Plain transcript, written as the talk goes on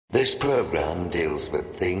This program deals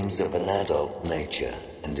with themes of an adult nature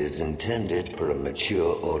and is intended for a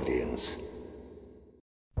mature audience.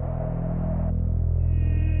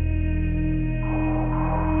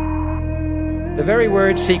 The very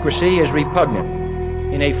word secrecy is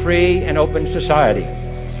repugnant in a free and open society.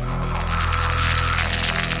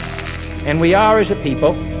 And we are, as a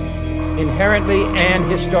people, inherently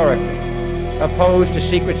and historically opposed to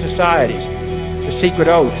secret societies, to secret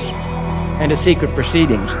oaths, and to secret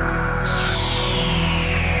proceedings.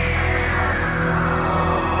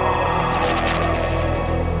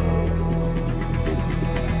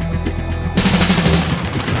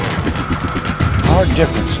 Our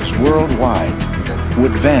differences worldwide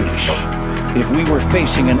would vanish if we were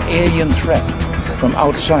facing an alien threat from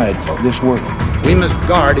outside this world. We must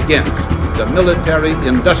guard against the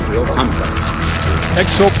military-industrial complex.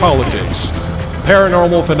 Exopolitics,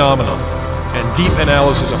 paranormal phenomena, and deep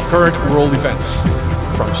analysis of current world events.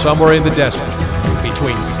 From somewhere in the desert,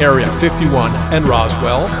 between Area 51 and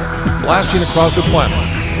Roswell, blasting across the planet,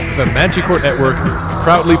 the Manticore Network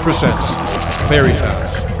proudly presents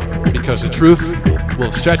Veritas, because the truth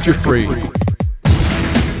will set you free.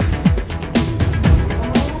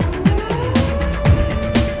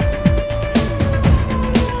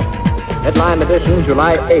 Headline edition,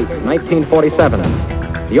 July 8, 1947.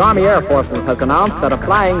 The Army Air Forces has announced that a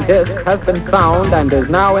flying disc has been found and is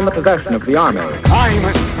now in the possession of the Army. I'm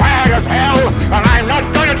as mad as hell, and I'm not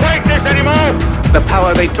going to take this anymore! The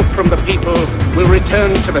power they took from the people will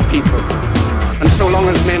return to the people. And so long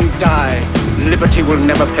as men die, liberty will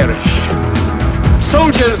never perish.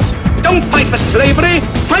 Soldiers, don't fight for slavery,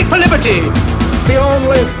 fight for liberty! The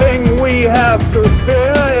only thing we have to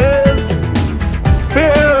fear is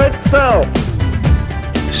fear itself.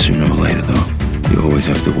 Sooner or later, though, you always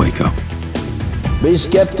have to wake up. Be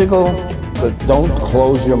skeptical, but don't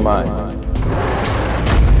close your mind.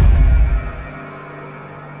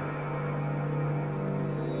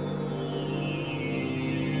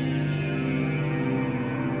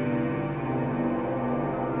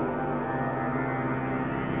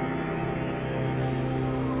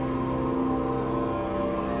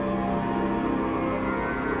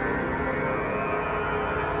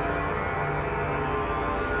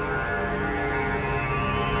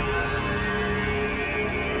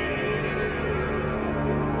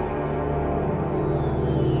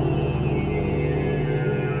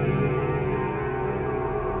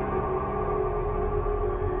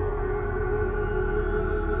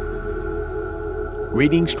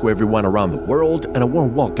 Greetings to everyone around the world, and a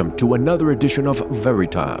warm welcome to another edition of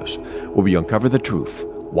Veritas, where we uncover the truth,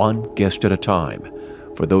 one guest at a time.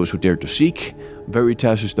 For those who dare to seek,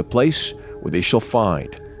 Veritas is the place where they shall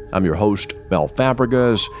find. I'm your host, Mel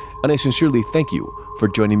Fabregas, and I sincerely thank you for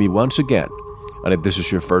joining me once again. And if this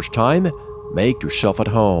is your first time, make yourself at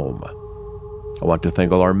home. I want to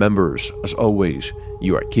thank all our members. As always,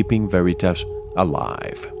 you are keeping Veritas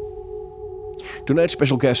alive. Tonight's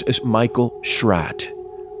special guest is Michael Schratt,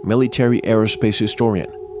 military aerospace historian,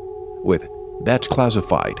 with That's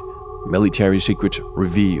Classified, Military Secrets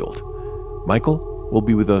Revealed. Michael will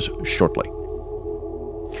be with us shortly.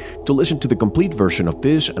 To listen to the complete version of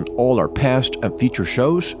this and all our past and future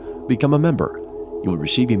shows, become a member. You will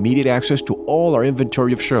receive immediate access to all our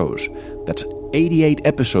inventory of shows. That's 88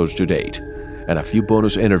 episodes to date, and a few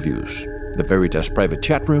bonus interviews, the Veritas private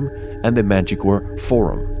chat room, and the Manticore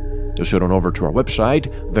forum. Just head on over to our website,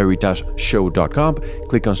 veritasshow.com,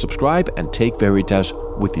 click on subscribe, and take Veritas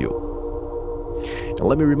with you. And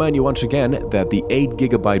let me remind you once again that the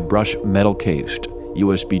 8GB brush metal-cased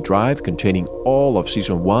USB drive containing all of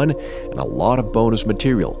Season 1 and a lot of bonus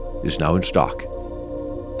material is now in stock.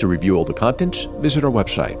 To review all the contents, visit our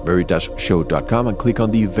website, veritasshow.com, and click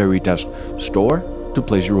on the Veritas store to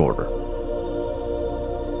place your order.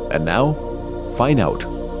 And now, find out,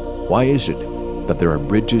 why is it that there are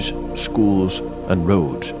bridges, schools, and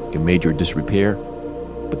roads in major disrepair,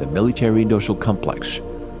 but the military-industrial complex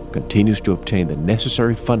continues to obtain the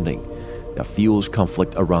necessary funding that fuels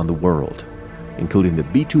conflict around the world, including the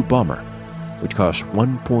B-2 bomber, which cost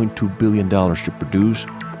 $1.2 billion to produce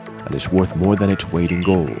and is worth more than its weight in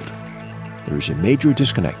gold. There is a major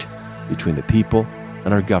disconnect between the people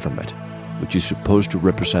and our government, which is supposed to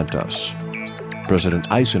represent us.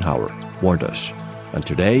 President Eisenhower warned us, and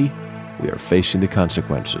today, we are facing the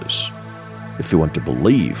consequences. If you want to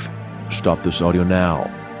believe, stop this audio now.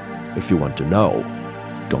 If you want to know,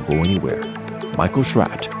 don't go anywhere. Michael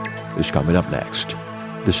Schratt is coming up next.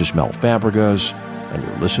 This is Mel Fabregas, and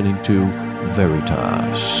you're listening to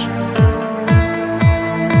Veritas.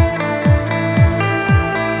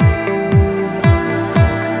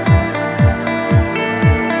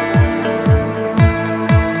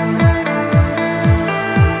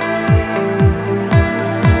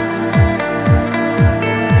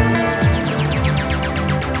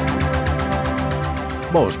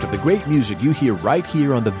 Most of the great music you hear right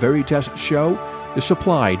here on the Veritas Show is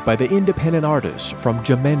supplied by the independent artists from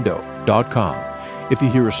Jamendo.com. If you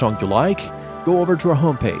hear a song you like, go over to our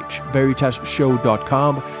homepage,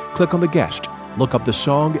 veritasshow.com, click on the guest, look up the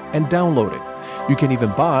song, and download it. You can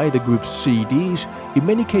even buy the group's CDs, in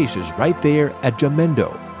many cases right there at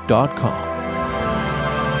Jamendo.com.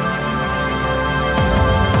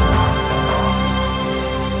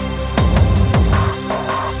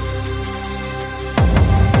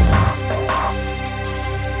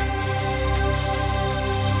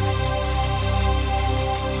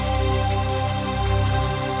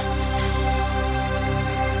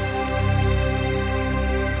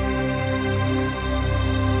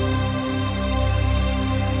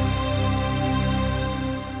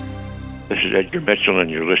 This is Edgar Mitchell, and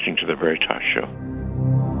you're listening to The Veritas Show.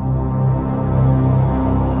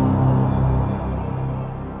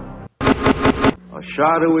 A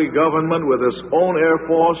shadowy government with its own Air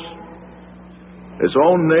Force, its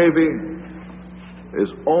own Navy,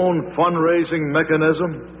 its own fundraising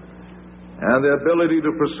mechanism, and the ability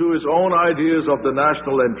to pursue its own ideas of the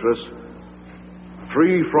national interest,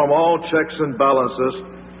 free from all checks and balances,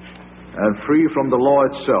 and free from the law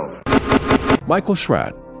itself. Michael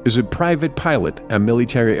Schratt is a private pilot and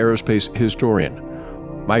military aerospace historian.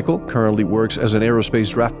 Michael currently works as an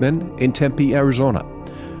aerospace draftman in Tempe, Arizona.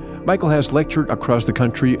 Michael has lectured across the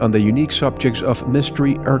country on the unique subjects of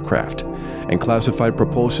mystery aircraft and classified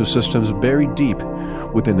propulsion systems buried deep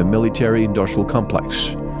within the military-industrial complex.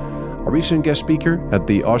 A recent guest speaker at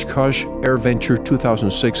the Oshkosh Air Venture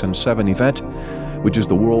 2006 and 7 event, which is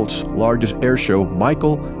the world's largest air show,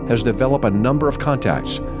 Michael has developed a number of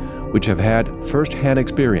contacts which have had first-hand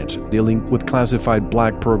experience dealing with classified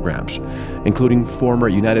black programs, including former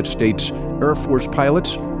United States Air Force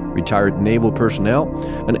pilots, retired naval personnel,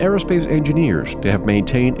 and aerospace engineers to have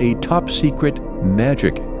maintained a top-secret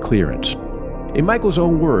magic clearance. In Michael's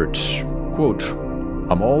own words, quote,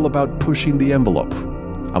 "I'm all about pushing the envelope.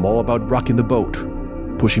 I'm all about rocking the boat,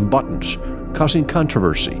 pushing buttons, causing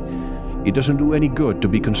controversy. It doesn't do any good to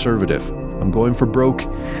be conservative. I'm going for broke,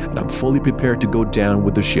 and I'm fully prepared to go down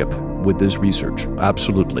with the ship with this research.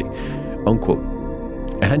 Absolutely." Unquote.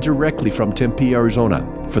 And directly from Tempe, Arizona,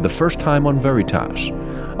 for the first time on Veritas,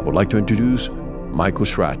 I would like to introduce Michael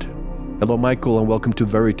Schratt. Hello, Michael, and welcome to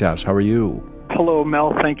Veritas. How are you? Hello,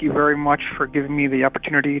 Mel. Thank you very much for giving me the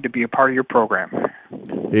opportunity to be a part of your program.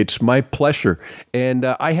 It's my pleasure. And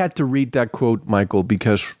I had to read that quote, Michael,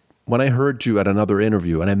 because when I heard you at another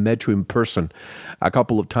interview, and I met you in person a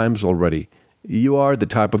couple of times already, you are the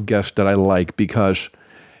type of guest that I like because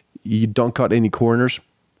you don't cut any corners.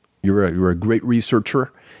 You're a great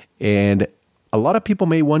researcher, and a lot of people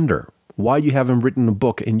may wonder why you haven't written a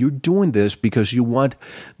book, and you're doing this because you want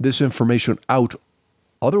this information out.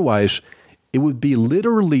 Otherwise, it would be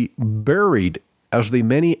literally buried as the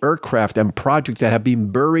many aircraft and projects that have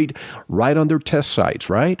been buried right on their test sites,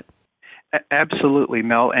 right? Absolutely,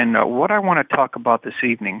 Mel. And what I want to talk about this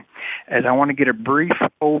evening is I want to get a brief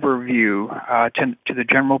overview to the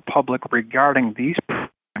general public regarding these programs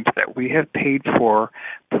that we have paid for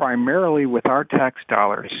primarily with our tax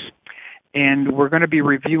dollars. And we're going to be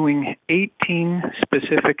reviewing 18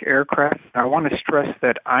 specific aircraft. I want to stress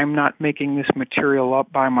that I'm not making this material up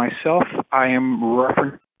by myself. I am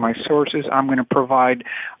referencing my sources. I'm going to provide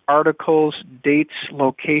articles, dates,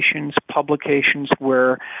 locations, publications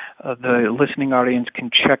where the listening audience can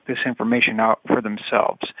check this information out for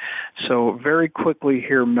themselves. So very quickly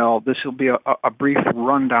here, Mel, this will be a brief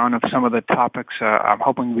rundown of some of the topics I'm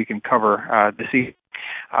hoping we can cover this evening.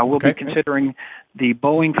 We'll be considering the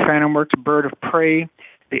Boeing Phantom Works Bird of Prey,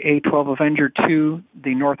 the A-12 Avenger II,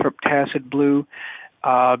 the Northrop Tacit Blue,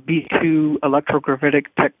 B-2 electrogravitic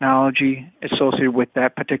technology associated with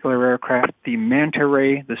that particular aircraft, the Manta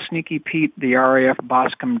Ray, the Sneaky Pete, the RAF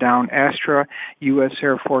Boscombe Down Astra, U.S.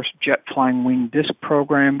 Air Force Jet Flying Wing Disc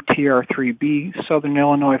Program, TR-3B, Southern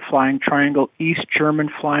Illinois Flying Triangle, East German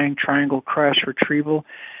Flying Triangle Crash Retrieval,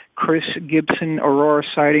 Chris Gibson Aurora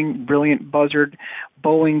sighting, Brilliant Buzzard,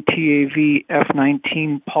 Boeing TAV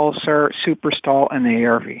F-19 Pulsar, Superstall, and the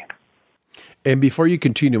ARV. And before you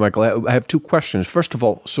continue, Michael, I have two questions. First of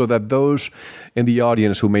all, so that those in the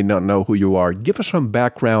audience who may not know who you are, give us some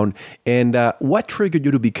background and what triggered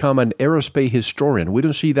you to become an aerospace historian? We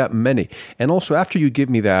don't see that many. And also, after you give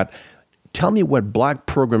me that, tell me what black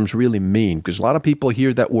programs really mean, because a lot of people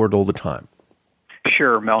hear that word all the time.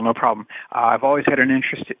 Sure, Mel, no problem. I've always had an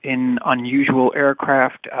interest in unusual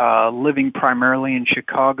aircraft, living primarily in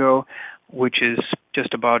Chicago, which is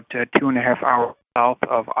just about 2.5 hours south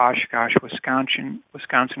of Oshkosh,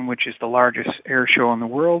 Wisconsin, which is the largest air show in the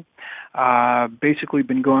world. Basically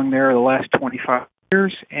been going there the last 25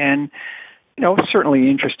 years, and certainly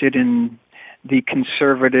interested in the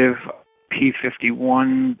conservative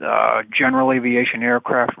P-51, general aviation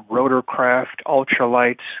aircraft, rotorcraft,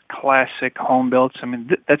 ultralights, classic home builds. I mean,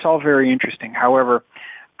 that's all very interesting. However,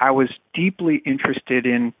 I was deeply interested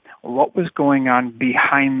in what was going on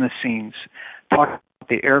behind the scenes, talking about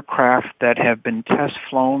the aircraft that have been test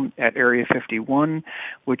flown at Area 51,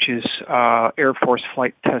 which is Air Force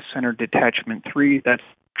Flight Test Center Detachment 3. That's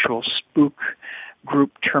actual spook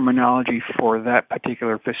group terminology for that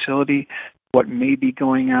particular facility, what may be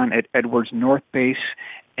going on at Edwards North Base,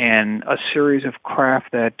 and a series of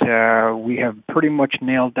craft that we have pretty much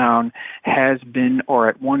nailed down has been or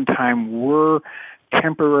at one time were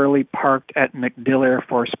temporarily parked at MacDill Air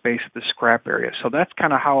Force Base at the scrap area. So that's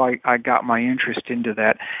kind of how I got my interest into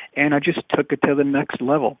that, and I just took it to the next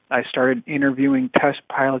level. I started interviewing test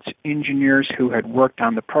pilots, engineers who had worked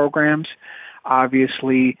on the programs.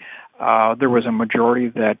 Obviously, there was a majority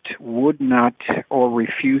that would not or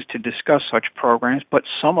refused to discuss such programs, but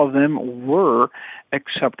some of them were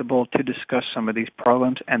acceptable to discuss some of these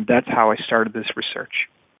programs, and that's how I started this research.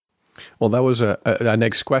 Well, that was a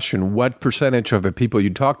next question. What percentage of the people you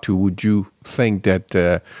talked to would you think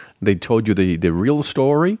that they told you the real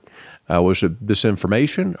story? Was it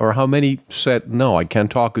disinformation? Or how many said, no, I can't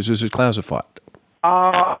talk because this is classified?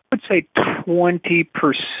 I would say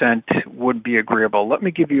 20% would be agreeable. Let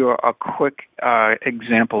me give you a quick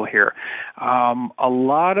example here. A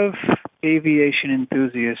lot of aviation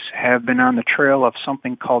enthusiasts have been on the trail of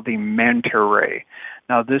something called the manta ray.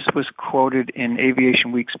 Now, this was quoted in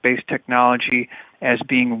Aviation Week Space Technology as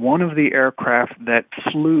being one of the aircraft that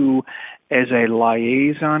flew as a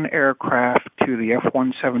liaison aircraft to the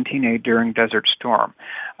F-117A during Desert Storm.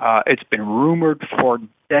 It's been rumored for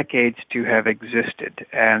decades to have existed.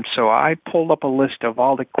 And so I pulled up a list of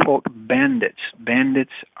all the, quote, bandits.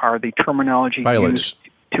 Bandits are the terminology used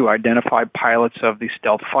to identify pilots of the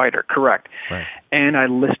stealth fighter, correct. Right. And I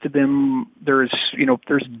listed them. There's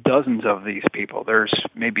dozens of these people. There's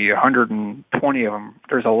maybe 120 of them.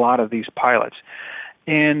 There's a lot of these pilots.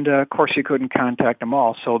 And, of course, you couldn't contact them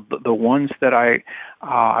all. So the ones that I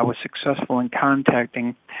was successful in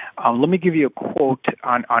contacting, let me give you a quote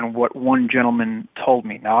on what one gentleman told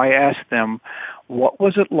me. Now, I asked them, what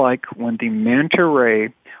was it like when the manta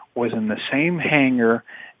ray was in the same hangar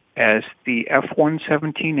as the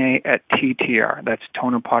F-117A at TTR, that's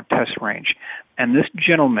Tonopah Test Range. And this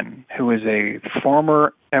gentleman, who is a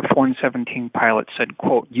former F-117 pilot, said,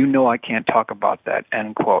 quote, I can't talk about that,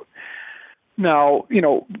 end quote. Now,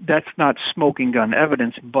 that's not smoking gun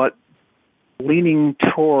evidence, but leaning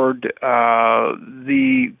toward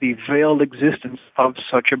the veiled existence of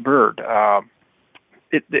such a bird.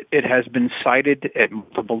 It has been cited at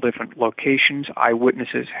multiple different locations.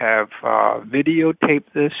 Eyewitnesses have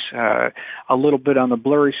videotaped this, a little bit on the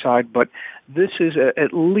blurry side, but this is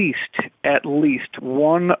at least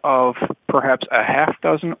one of perhaps a half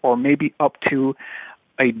dozen or maybe up to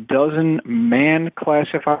a dozen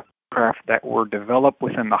man-classified aircraft that were developed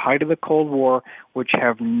within the height of the Cold War, which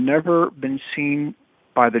have never been seen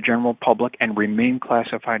by the general public and remain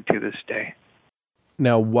classified to this day.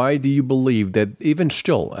 Now, why do you believe that even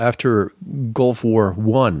still, after Gulf War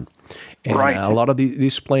I, and a lot of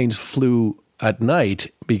these planes flew at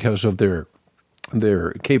night because of their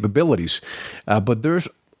capabilities, but there's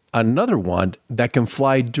another one that can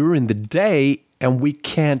fly during the day and we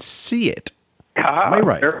can't see it? Am I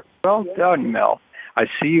right? Well done, Mel. I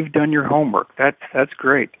see you've done your homework. That's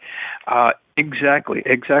great. Exactly.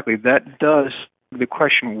 That does the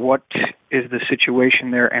question, what is the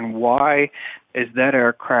situation there and why is that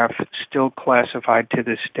aircraft still classified to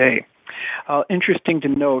this day? Interesting to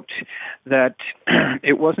note that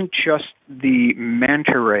it wasn't just the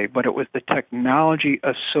manta ray, but it was the technology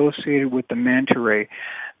associated with the manta ray,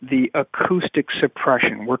 the acoustic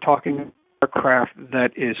suppression. We're talking aircraft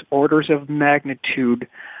that is orders of magnitude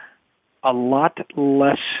a lot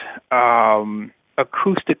less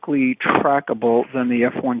acoustically trackable than the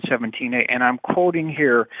F-117A. And I'm quoting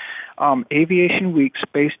here Aviation Week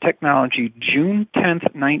Space Technology, June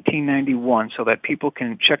 10th, 1991, so that people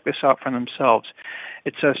can check this out for themselves.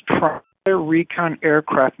 It says, Trial Recon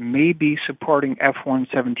aircraft may be supporting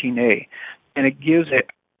F-117A. And it gives a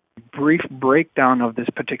brief breakdown of this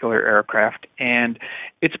particular aircraft. And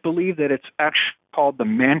it's believed that it's actually called the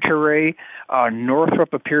manta ray.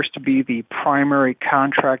 Northrop appears to be the primary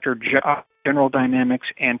contractor. General Dynamics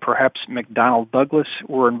and perhaps McDonnell Douglas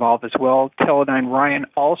were involved as well. Teledyne Ryan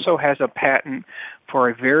also has a patent for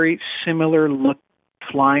a very similar look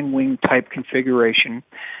flying wing type configuration,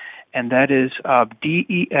 and that is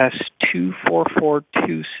DES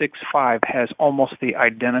 244265 has almost the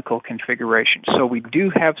identical configuration. So we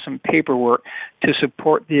do have some paperwork to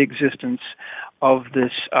support the existence of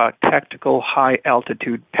this tactical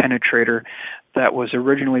high-altitude penetrator that was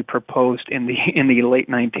originally proposed in the late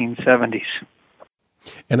 1970s.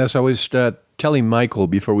 And as I was telling Michael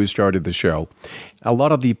before we started the show, a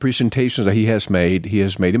lot of the presentations that he has made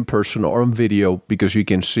in person or on video, because you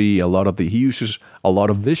can see he uses a lot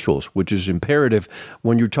of visuals, which is imperative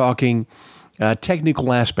when you're talking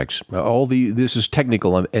technical aspects. This is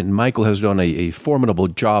technical, and Michael has done a formidable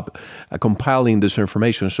job compiling this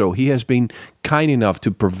information. So he has been kind enough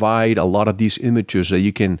to provide a lot of these images that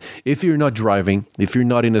you can, if you're not driving, if you're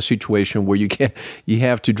not in a situation where you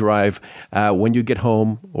have to drive when you get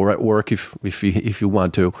home or at work, if you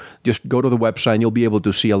want to, just go to the website and you'll be able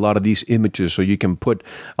to see a lot of these images, so you can put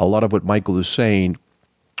a lot of what Michael is saying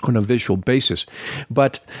on a visual basis.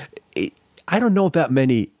 But I don't know that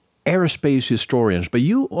many aerospace historians, but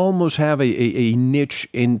you almost have a niche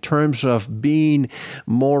in terms of being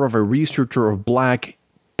more of a researcher of black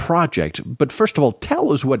project. But first of all,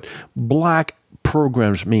 tell us what black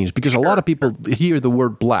programs means, because a lot of people hear the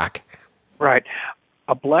word black. Right.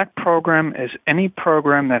 A black program is any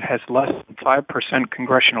program that has less than 5%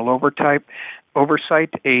 congressional oversight.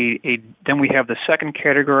 Then we have the second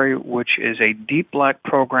category, which is a deep black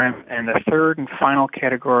program, and the third and final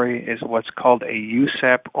category is what's called a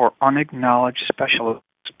USAP, or unacknowledged specialist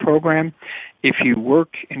program. If you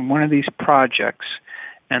work in one of these projects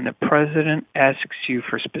and the president asks you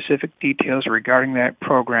for specific details regarding that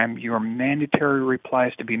program, your mandatory reply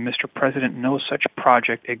is to be, Mr. President, no such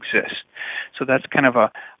project exists. So that's kind of a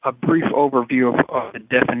brief overview of the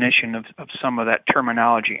definition of some of that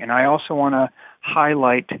terminology. And I also want to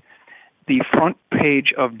highlight the front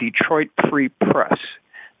page of Detroit Free Press.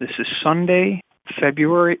 This is Sunday,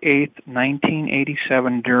 February 8th,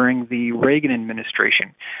 1987, during the Reagan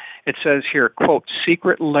administration. It says here, quote,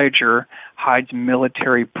 secret ledger hides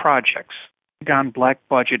military projects. Pentagon black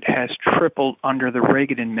budget has tripled under the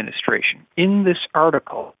Reagan administration. In this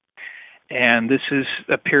article, and this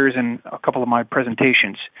appears in a couple of my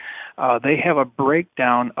presentations, they have a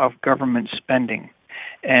breakdown of government spending.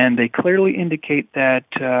 And they clearly indicate that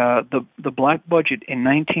the black budget in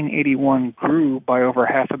 1981 grew by over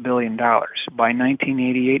 $500 million. By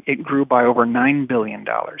 1988, it grew by over $9 billion.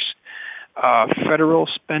 Federal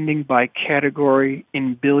spending by category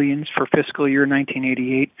in billions for fiscal year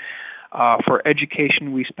 1988. For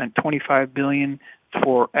education, we spent $25 billion.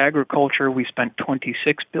 For agriculture, we spent $26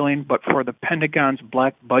 billion. But for the Pentagon's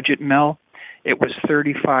black budget, Mel, it was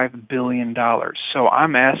 $35 billion. So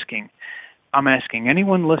I'm asking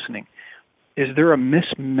anyone listening, is there a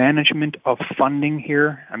mismanagement of funding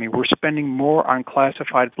here? I mean, we're spending more on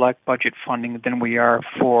classified black budget funding than we are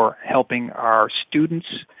for helping our students,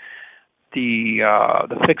 the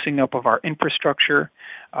fixing up of our infrastructure.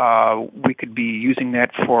 We could be using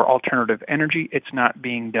that for alternative energy. It's not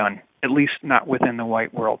being done, at least not within the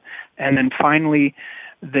white world. And then finally,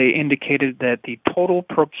 they indicated that the total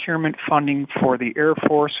procurement funding for the Air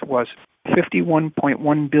Force was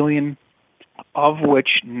 $51.1 billion, of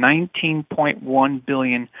which $19.1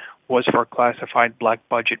 billion was for classified black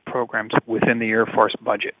budget programs within the Air Force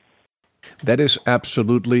budget. That is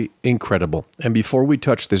absolutely incredible. And before we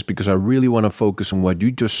touch this, because I really want to focus on what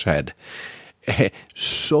you just said,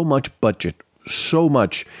 so much budget, so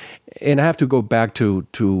much. And I have to go back to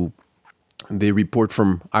the report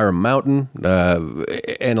from Iron Mountain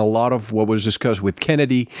and a lot of what was discussed with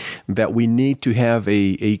Kennedy, that we need to have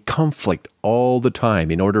a conflict all the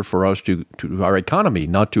time in order for us to our economy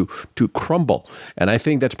not to crumble. And I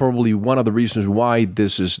think that's probably one of the reasons why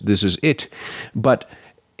this is it. But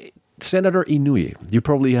Senator Inouye, you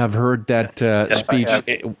probably have heard that speech,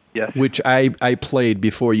 which I played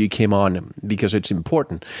before you came on because it's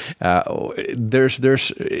important.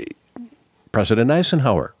 There's President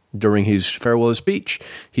Eisenhower, during his farewell speech,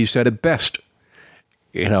 he said it best.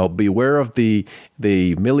 Beware of the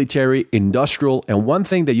military, industrial, and one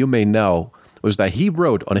thing that you may know was that he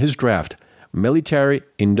wrote on his draft, military,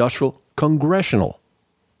 industrial, congressional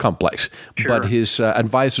complex. Sure. But his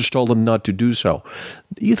advisors told him not to do so.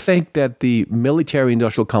 Do you think that the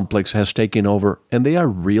military-industrial complex has taken over, and they are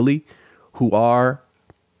really who are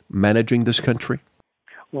managing this country?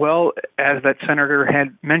 Well, as that senator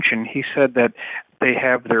had mentioned, he said that they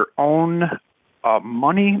have their own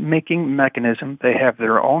money-making mechanism. They have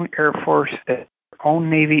their own Air Force, their own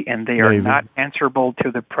Navy, and they are not answerable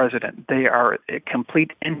to the president. They are a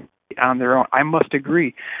complete entity on their own. I must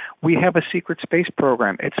agree. We have a secret space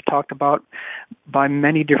program. It's talked about by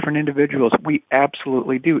many different individuals. We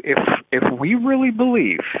absolutely do. If we really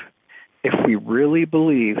believe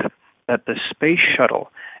that the space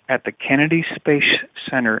shuttle at the Kennedy Space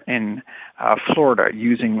Center in Florida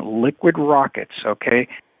using liquid rockets, okay,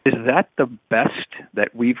 is that the best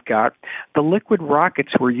that we've got? The liquid rockets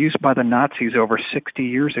were used by the Nazis over 60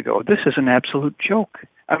 years ago. This is an absolute joke.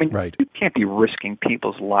 I mean, You can't be risking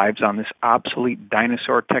people's lives on this obsolete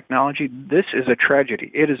dinosaur technology. This is a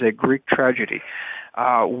tragedy. It is a Greek tragedy.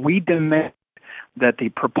 We demand that the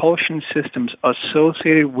propulsion systems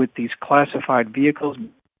associated with these classified vehicles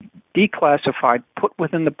declassified, put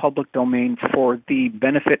within the public domain for the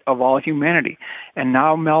benefit of all humanity. And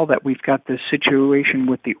now, Mel, that we've got this situation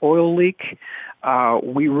with the oil leak,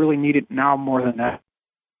 we really need it now more than that.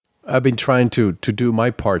 I've been trying to do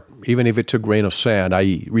my part, even if it's a grain of sand.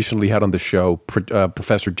 I recently had on the show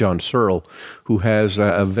Professor John Searle, who has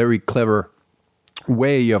a very clever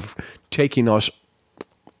way of taking us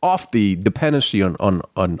off the dependency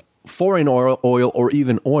on foreign oil or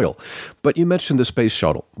even oil. But you mentioned the space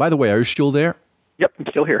shuttle. By the way, are you still there? Yep, I'm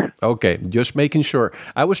still here. Okay, just making sure.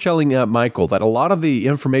 I was telling Michael that a lot of the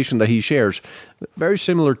information that he shares, very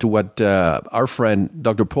similar to what our friend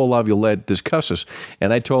Dr. Paul Laviolette discusses.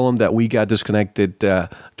 And I told him that we got disconnected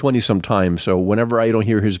 20-some times. So whenever I don't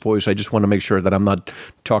hear his voice, I just want to make sure that I'm not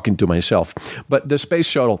talking to myself. But the space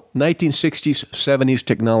shuttle, 1960s, 70s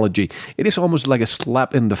technology, it is almost like a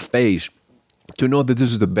slap in the face to know that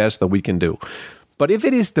this is the best that we can do. But if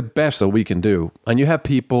it is the best that we can do, and you have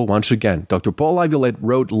people, once again, Dr. Paul Laviolette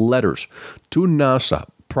wrote letters to NASA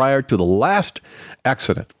prior to the last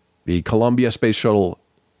accident, the Columbia Space Shuttle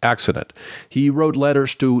accident. He wrote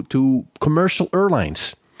letters to commercial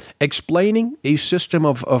airlines explaining a system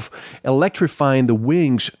of electrifying the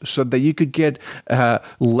wings so that you could get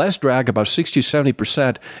less drag, about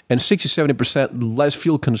 60-70%, and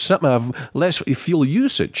 60-70% less fuel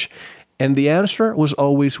usage. And the answer was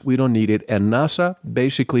always, we don't need it. And NASA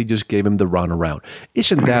basically just gave him the runaround.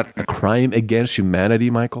 Isn't that a crime against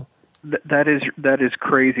humanity, Michael? That is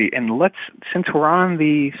crazy. And since we're on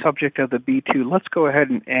the subject of the B-2, let's go ahead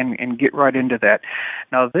and get right into that.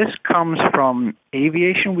 Now, this comes from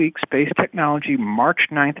Aviation Week, Space Technology, March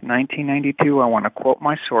 9th, 1992. I want to quote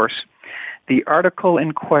my source. The article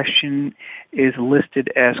in question is listed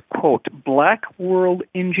as, quote, Black World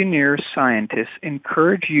Engineer Scientists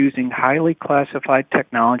Encourage Using Highly Classified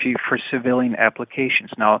Technology for Civilian Applications.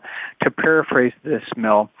 Now, to paraphrase this,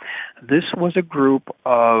 Mel, this was a group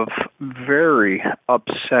of very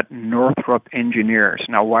upset Northrop engineers.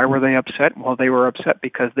 Now, why were they upset? Well, they were upset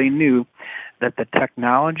because they knew that the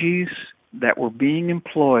technologies that were being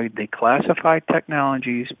employed, the classified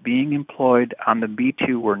technologies being employed on the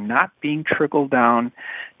B-2 were not being trickled down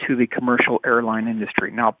to the commercial airline industry.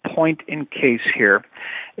 Now, point in case here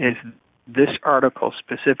is this article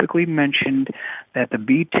specifically mentioned that the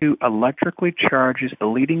B-2 electrically charges the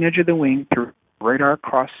leading edge of the wing through radar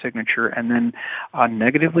cross-signature and then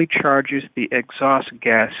negatively charges the exhaust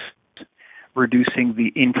gas, reducing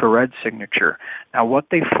the infrared signature. Now, what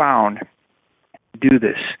they found to do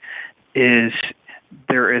this is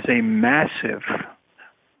there is a massive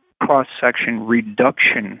cross-section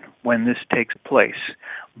reduction when this takes place.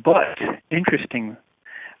 But, interesting,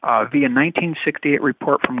 via 1968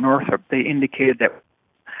 report from Northrop, they indicated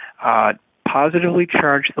that positively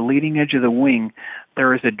charged the leading edge of the wing,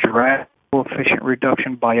 there is a drag coefficient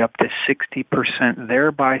reduction by up to 60%,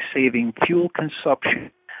 thereby saving fuel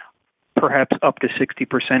consumption perhaps up to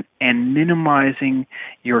 60%, and minimizing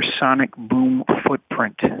your sonic boom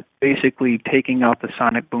footprint, basically taking out the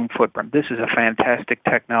sonic boom footprint. This is a fantastic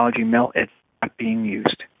technology, Mel. It's not being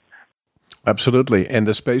used. Absolutely. And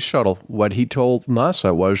the space shuttle, what he told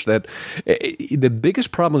NASA was that the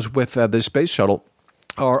biggest problems with the space shuttle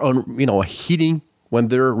are on, heating when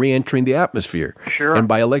they're re-entering the atmosphere. Sure. And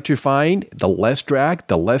by electrifying, the less drag,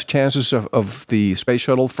 the less chances of the space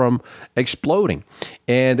shuttle from exploding.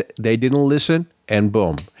 And they didn't listen, and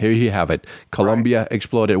boom, here you have it. Columbia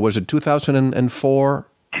exploded. Was it 2004 or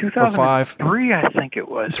 5? 2003, I think it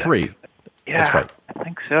was. 3. Yeah, that's right. I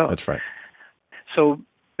think so. That's right. So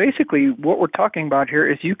basically, what we're talking about here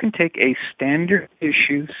is you can take a standard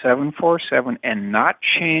issue 747 and not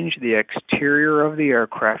change the exterior of the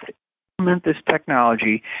aircraft, implement this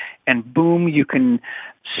technology, and boom, you can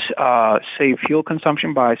save fuel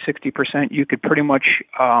consumption by 60%. You could pretty much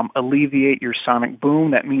alleviate your sonic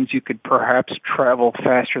boom. That means you could perhaps travel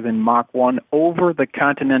faster than Mach 1 over the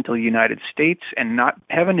continental United States and not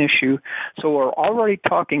have an issue. So we're already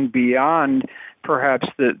talking beyond perhaps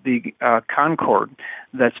the Concorde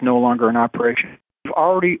that's no longer in operation. We've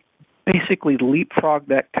already basically leapfrogged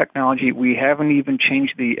that technology. We haven't even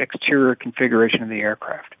changed the exterior configuration of the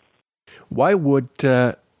aircraft. Why would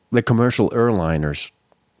the commercial airliners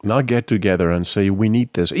not get together and say, we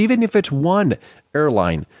need this. Even if it's one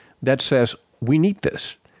airline that says, we need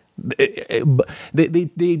this.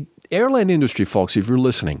 The airline industry, folks, if you're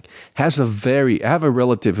listening, I have a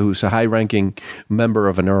relative who's a high-ranking member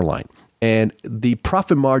of an airline, and the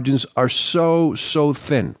profit margins are so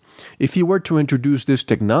thin. If you were to introduce this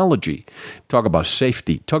technology, talk about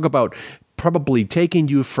safety, talk about probably taking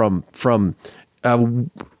you from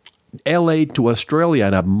LA to Australia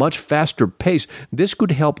at a much faster pace, this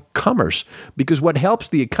could help commerce, because what helps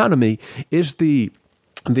the economy is to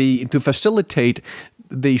facilitate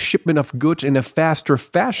the shipment of goods in a faster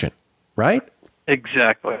fashion, right?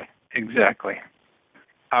 Exactly.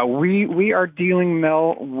 We are dealing,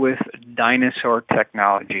 Mel, with dinosaur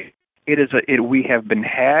technology. We have been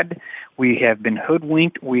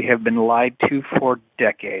hoodwinked, we have been lied to for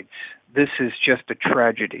decades. This is just a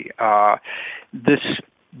tragedy.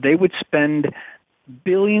 They would spend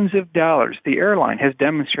billions of dollars. The airline has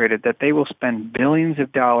demonstrated that they will spend billions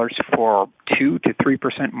of dollars for 2 to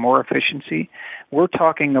 3% more efficiency. We're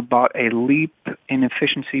talking about a leap in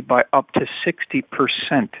efficiency by up to 60%.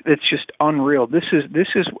 It's just unreal. This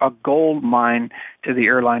is a gold mine to the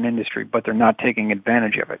airline industry, but they're not taking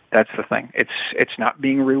advantage of it. That's the thing. It's not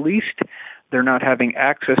being released. They're not having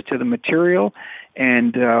access to the material,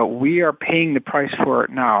 and we are paying the price for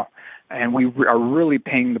it now. And we are really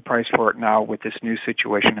paying the price for it now with this new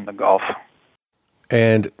situation in the Gulf.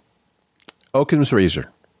 And Occam's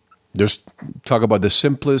razor. Just talk about the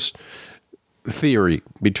simplest theory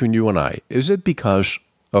between you and I. Is it because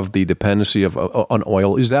of the dependency on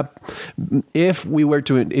oil? Is that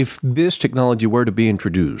if this technology were to be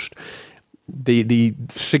introduced, the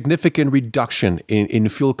significant reduction in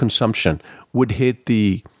fuel consumption would hit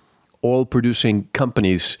the oil-producing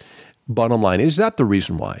companies' bottom line? Is that the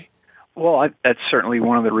reason why? Well, that's certainly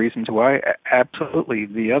one of the reasons why. Absolutely.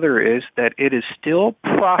 The other is that it is still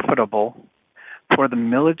profitable for the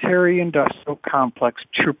military-industrial complex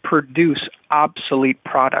to produce obsolete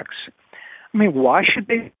products. I mean, why should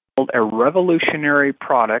they build a revolutionary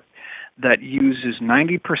product that uses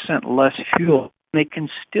 90% less fuel? They can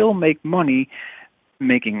still make money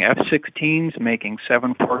making F-16s, making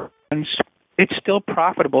 747s. It's still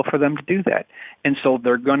profitable for them to do that. And so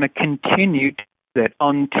they're going to continue to that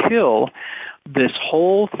until this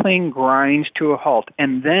whole thing grinds to a halt,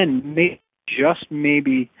 and then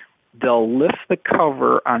maybe they'll lift the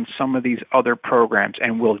cover on some of these other programs,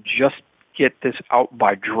 and we'll just get this out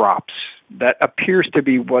by drops. That appears to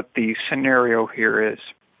be what the scenario here is.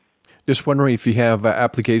 Just wondering if you have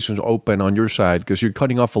applications open on your side, because you're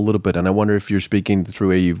cutting off a little bit, and I wonder if you're speaking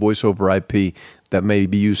through a voice over IP that may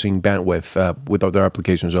be using bandwidth with other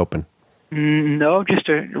applications open. No, just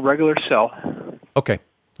a regular cell. Okay.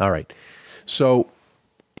 All right. So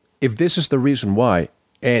if this is the reason why,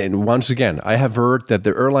 and once again, I have heard that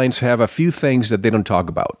the airlines have a few things that they don't talk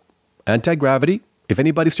about. Anti-gravity. If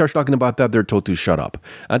anybody starts talking about that, they're told to shut up.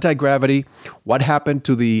 Anti-gravity, what happened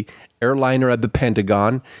to the airliner at the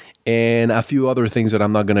Pentagon, and a few other things that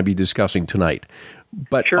I'm not going to be discussing tonight.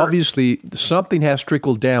 But sure, obviously, something has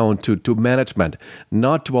trickled down to management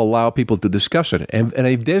not to allow people to discuss it. And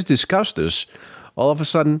if they discuss this, all of a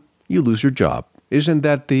sudden, you lose your job. Isn't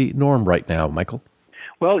that the norm right now, Michael?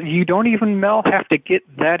 Well, you don't even, Mel, have to get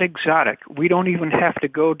that exotic. We don't even have to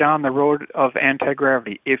go down the road of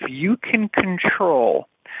anti-gravity. If you can control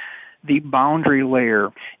the boundary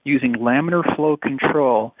layer using laminar flow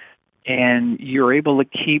control, and you're able to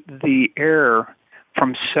keep the air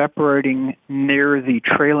from separating near the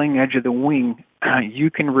trailing edge of the wing, you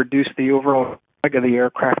can reduce the overall drag of the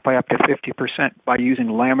aircraft by up to 50% by using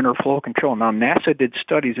laminar flow control. Now, NASA did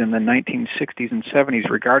studies in the 1960s and 70s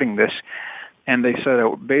regarding this, and they said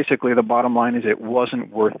that basically the bottom line is it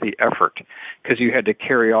wasn't worth the effort because you had to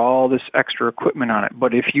carry all this extra equipment on it.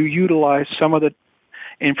 But if you utilize some of the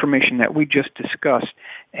information that we just discussed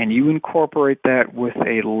and you incorporate that with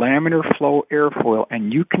a laminar flow airfoil,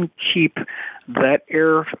 and you can keep that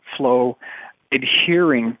airflow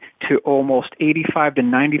adhering to almost 85 to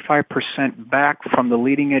 95% back from the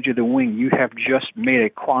leading edge of the wing, you have just made a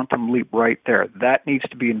quantum leap right there. That needs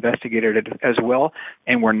to be investigated as well,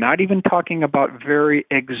 and we're not even talking about very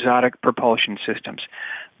exotic propulsion systems.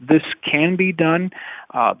 This can be done.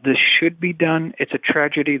 This should be done. It's a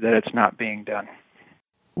tragedy that it's not being done.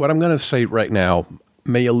 What I'm going to say right now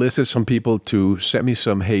may elicit some people to send me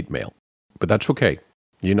some hate mail, but that's okay.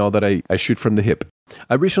 You know that I shoot from the hip.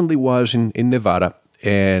 I recently was in Nevada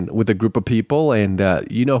and with a group of people, and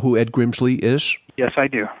you know who Ed Grimsley is? Yes, I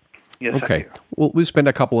do. Yes, okay. Well, we spent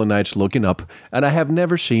a couple of nights looking up, and I have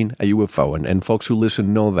never seen a UFO, and folks who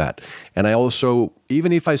listen know that. And I also,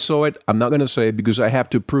 even if I saw it, I'm not going to say it because I have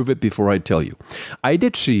to prove it before I tell you. I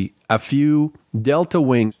did see a few delta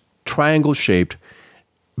wing, triangle-shaped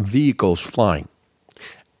vehicles flying.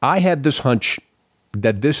 I had this hunch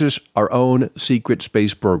that this is our own secret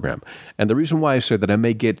space program. And the reason why I said that I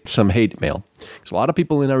may get some hate mail is a lot of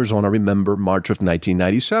people in Arizona remember March of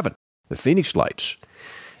 1997, the Phoenix Lights.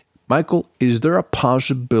 Michael, is there a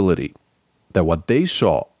possibility that what they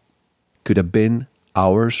saw could have been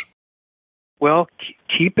ours? Well,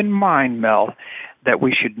 keep in mind, Mel, that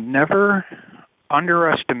we should never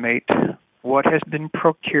underestimate what has been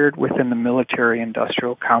procured within the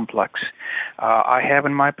military-industrial complex. I have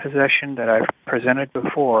in my possession that I've presented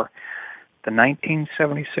before the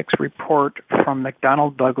 1976 report from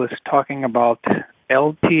McDonnell Douglas talking about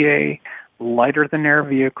LTA, lighter-than-air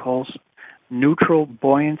vehicles, neutral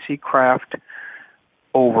buoyancy craft,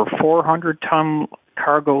 over 400-ton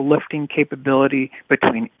cargo lifting capability,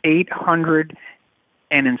 between 800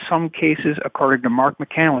 and in some cases, according to Mark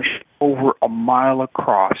McCandless, over a mile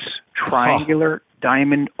across. Triangular,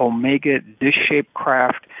 diamond, omega, dish-shaped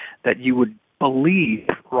craft that you would believe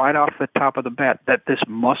right off the top of the bat that this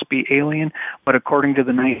must be alien, but according to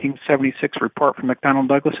the 1976 report from McDonnell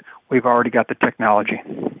Douglas, we've already got the technology.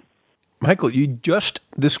 Michael, you just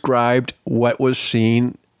described what was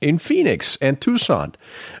seen in Phoenix and Tucson.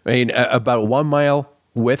 I mean, about 1 mile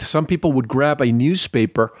width. Some people would grab a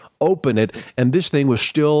newspaper, open it, and this thing was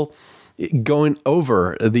still going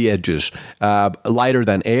over the edges. Lighter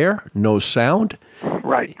than air, no sound.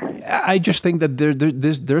 Right. I just think that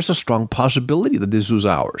there's a strong possibility that this was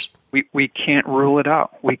ours. We can't rule it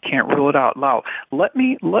out. We can't rule it out loud. Let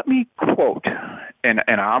me quote, and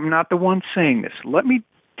I'm not the one saying this. Let me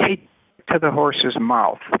take to the horse's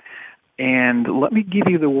mouth, and let me give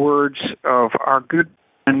you the words of our good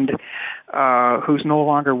friend who's no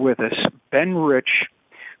longer with us, Ben Rich,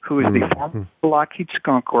 who is the former Lockheed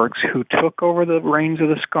Skunk Works, who took over the reins of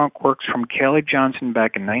the Skunk Works from Kelly Johnson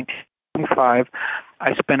back in 1995.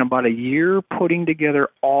 I spent about a year putting together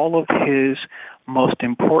all of his most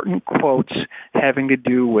important quotes having to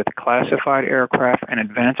do with classified aircraft and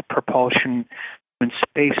advanced propulsion and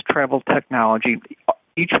space travel technology.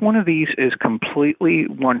 Each one of these is completely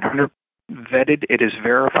 100% vetted. It is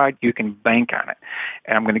verified. You can bank on it.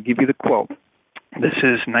 And I'm going to give you the quote. This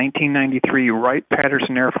is 1993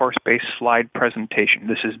 Wright-Patterson Air Force Base slide presentation.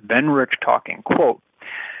 This is Ben Rich talking. Quote,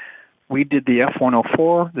 "We did the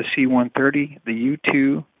F-104, the C-130, the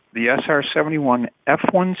U-2, the SR-71,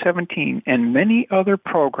 F-117, and many other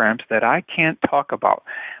programs that I can't talk about.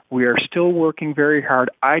 We are still working very hard.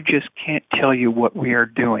 I just can't tell you what we are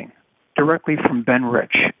doing." Directly from Ben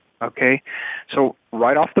Rich. Okay, so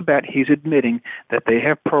right off the bat, he's admitting that they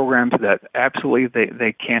have programs that absolutely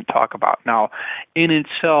they can't talk about. Now, in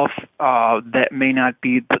itself, that may not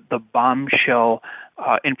be the bombshell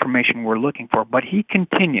information we're looking for, but he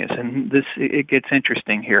continues, and it gets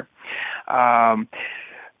interesting here.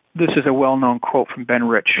 This is a well-known quote from Ben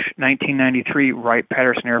Rich, 1993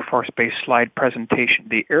 Wright-Patterson Air Force Base slide presentation.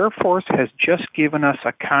 "The Air Force has just given us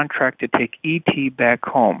a contract to take ET back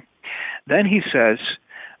home." Then he says,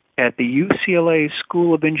 at the UCLA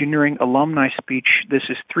School of Engineering alumni speech, this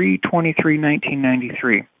is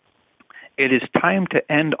 3/23/1993, "It is time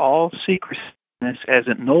to end all secrecy as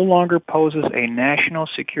it no longer poses a national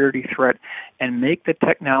security threat and make the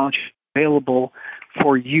technology available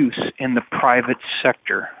for use in the private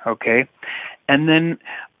sector." Okay? And then,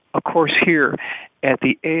 of course, here at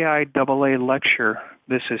the AIAA lecture,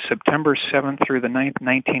 this is September 7th through the 9th,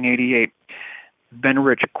 1988, Ben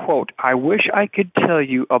Rich, quote, "I wish I could tell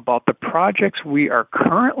you about the projects we are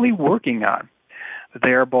currently working on.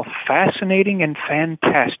 They are both fascinating and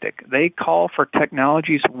fantastic. They call for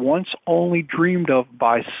technologies once only dreamed of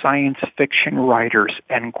by science fiction writers,"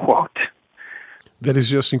 end quote. That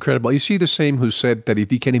is just incredible. You see the same who said that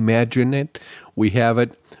if you can imagine it, we have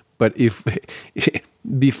it. But if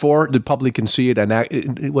before the public can see it,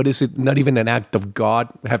 what is it? Not even an act of God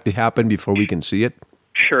have to happen before we can see it?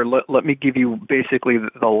 Sure. Let me give you basically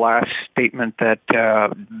the last statement that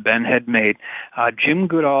Ben had made. Jim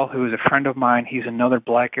Goodall, who is a friend of mine, he's another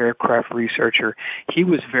black aircraft researcher. He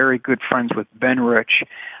was very good friends with Ben Rich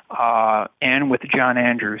and with John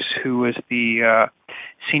Andrews, who is the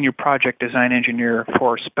senior project design engineer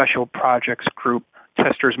for Special Projects Group,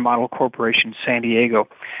 Testers Model Corporation, San Diego.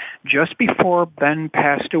 Just before Ben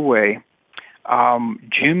passed away,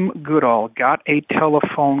 Jim Goodall got a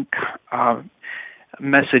telephone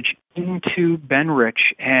message into Ben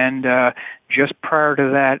Rich, and just prior to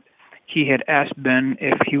that, he had asked Ben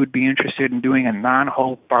if he would be interested in doing a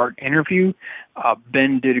non-hold-barred interview.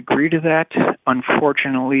 Ben did agree to that.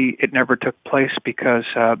 Unfortunately, it never took place because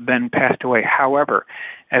Ben passed away. However,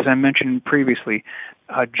 as I mentioned previously,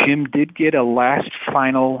 Jim did get a last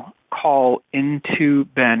final call into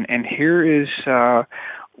Ben, and here is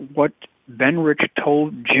what Ben Rich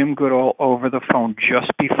told Jim Goodall over the phone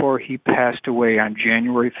just before he passed away on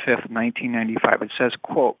January 5th, 1995. It says,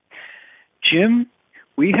 quote, "Jim,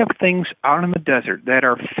 we have things out in the desert that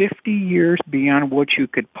are 50 years beyond what you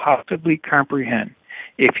could possibly comprehend.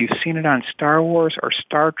 If you've seen it on Star Wars or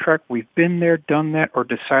Star Trek, we've been there, done that, or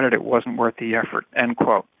decided it wasn't worth the effort," end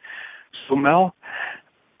quote. So, Mel,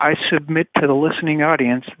 I submit to the listening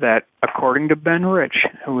audience that, according to Ben Rich,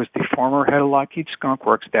 who is the former head of Lockheed Skunk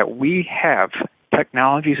Works, that we have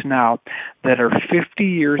technologies now that are 50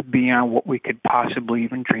 years beyond what we could possibly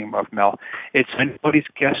even dream of, Mel. It's anybody's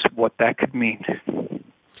guess what that could mean.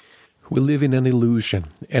 We live in an illusion.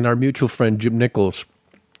 And our mutual friend, Jim Nichols,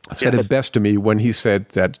 said it best to me when he said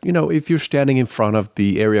that, you know, if you're standing in front of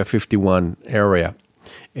the Area 51 area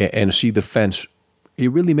and see the fence,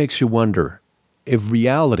 it really makes you wonder if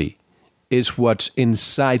reality is what's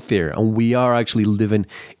inside there, and we are actually living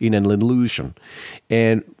in an illusion.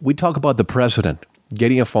 And we talk about the president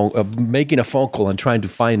making a phone call and trying to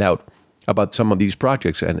find out about some of these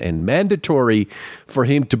projects, and mandatory for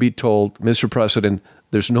him to be told, "Mr. President,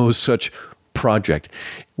 there's no such project."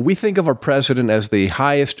 We think of our president as the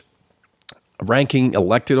highest ranking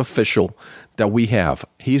elected official that we have.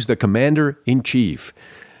 He's the commander-in-chief.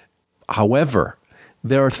 However,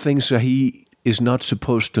 there are things that he is not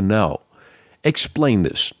supposed to know. Explain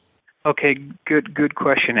this. Okay, good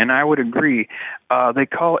question, and I would agree. They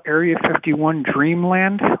call Area 51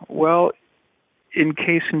 Dreamland. Well, in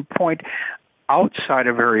case in point, outside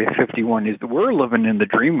of Area 51 is we're living in the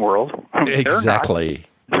dream world. Exactly.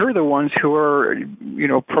 They're the ones who are, you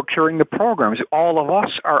know, procuring the programs. All of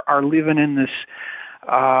us are living in this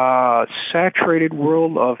saturated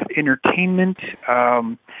world of entertainment,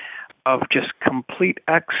 of just complete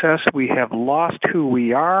excess. We have lost who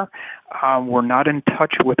we are. We're not in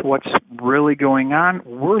touch with what's really going on.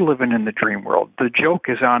 We're living in the dream world. The joke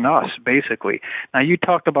is on us, basically. Now, you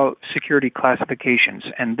talked about security classifications,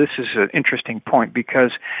 and this is an interesting point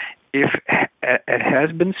because if it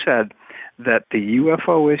has been said that the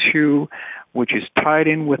UFO issue, which is tied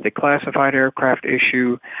in with the classified aircraft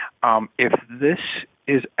issue, if this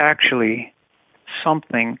is actually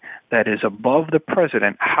something that is above the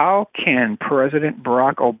president, how can President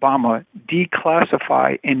Barack Obama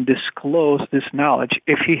declassify and disclose this knowledge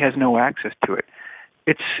if he has no access to it?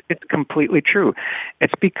 It's completely true.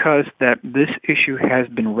 It's because that this issue has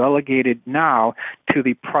been relegated now to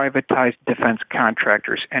the privatized defense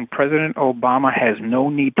contractors, and President Obama has no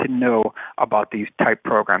need to know about these type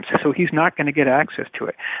programs, so he's not going to get access to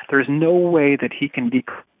it. There's no way that he can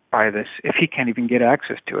declassify this if he can't even get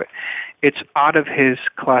access to it. It's out of his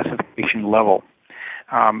classification level.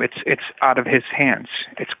 It's out of his hands.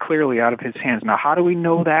 It's clearly out of his hands. Now, how do we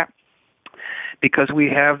know that? Because we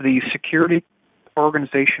have the security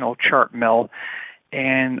organizational chart, Mel,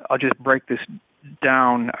 and I'll just break this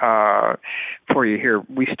down for you here.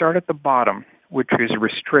 We start at the bottom, which is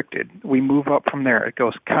restricted. We move up from there. It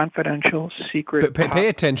goes confidential, secret. Pay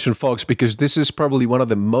attention, folks, because this is probably one of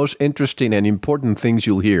the most interesting and important things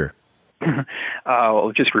you'll hear.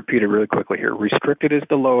 I'll just repeat it really quickly here. Restricted is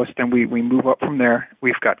the lowest, and we move up from there.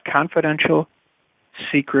 We've got confidential,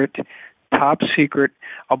 secret, top secret.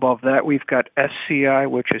 Above that, we've got SCI,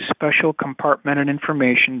 which is Special Compartmented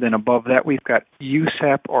Information. Then above that, we've got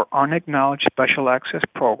USAP, or Unacknowledged Special Access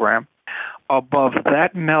Program. Above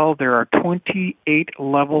that, Mel, there are 28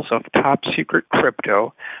 levels of top secret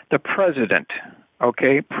crypto. The president,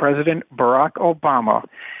 President Barack Obama,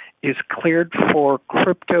 is cleared for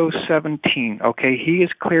Crypto 17, He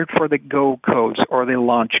is cleared for the Go codes or the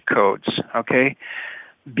launch codes,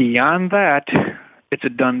 Beyond that, it's a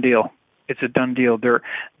done deal. It's a done deal. There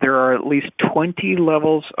are at least 20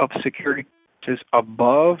 levels of security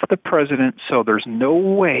above the president, so there's no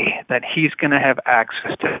way that he's going to have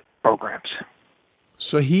access to programs.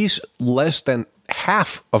 So he's less than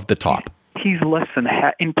half of the top. He's less than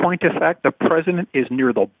half. In point of fact, the president is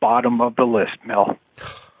near the bottom of the list, Mel.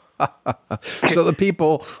 So the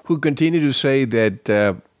people who continue to say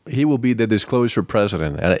that he will be the disclosure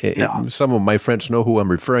president, and some of my friends know who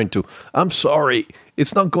I'm referring to, I'm sorry,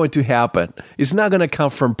 it's not going to happen. It's not going to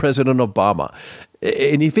come from President Obama.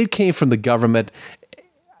 And if it came from the government,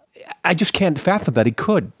 I just can't fathom that it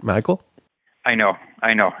could, Michael. I know.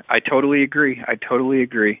 I totally agree.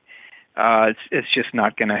 It's just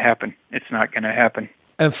not going to happen. It's not going to happen.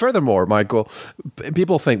 And furthermore, Michael,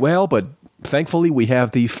 people think, well, but thankfully we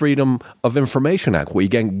have the Freedom of Information Act. We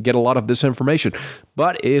can get a lot of this information.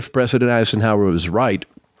 But if President Eisenhower was right,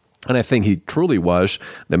 and I think he truly was,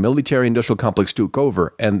 the military-industrial complex took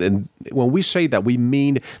over. And when we say that, we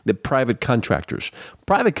mean the private contractors.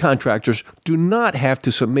 Private contractors do not have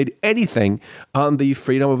to submit anything on the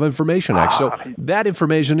Freedom of Information Act. So that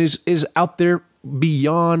information is out there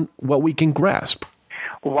beyond what we can grasp.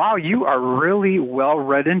 Wow, you are really well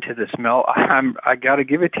read into this, Mel. I got to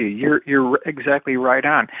give it to you. You're exactly right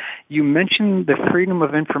on. You mentioned the Freedom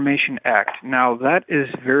of Information Act. Now, that is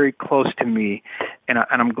very close to me, and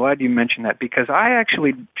I'm glad you mentioned that because I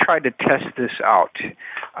actually tried to test this out.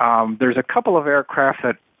 There's a couple of aircraft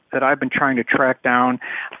that I've been trying to track down.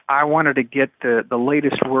 I wanted to get the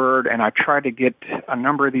latest word, and I tried to get a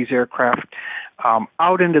number of these aircraft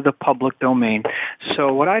out into the public domain.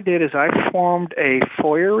 So what I did is I formed a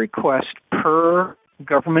FOIA request per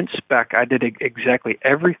government spec. I did exactly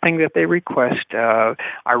everything that they request.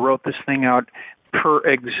 I wrote this thing out per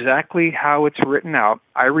exactly how it's written out.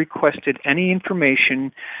 I requested any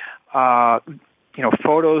information,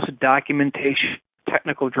 photos, documentation,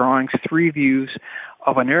 technical drawings, 3 views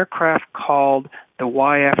of an aircraft called the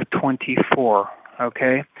YF-24.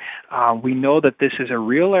 Okay, we know that this is a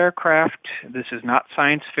real aircraft. This is not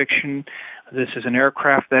science fiction. This is an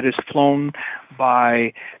aircraft that is flown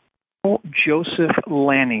by Joseph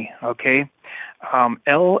Lanny. Okay,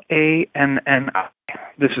 Lanni.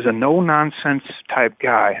 This is a no-nonsense type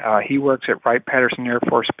guy. He works at Wright-Patterson Air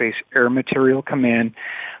Force Base Air Material Command.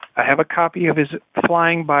 I have a copy of his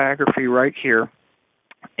flying biography right here.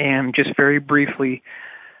 And just very briefly,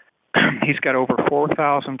 he's got over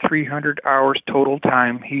 4,300 hours total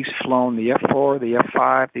time. He's flown the F-4, the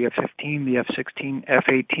F-5, the F-15, the F-16,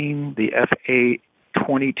 F-18, the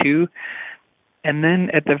F-A-22. And then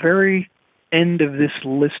at the very end of this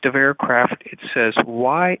list of aircraft, it says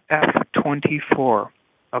YF-24.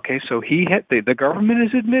 Okay, so the government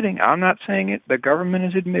is admitting, I'm not saying it, the government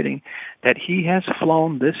is admitting that he has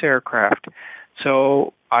flown this aircraft.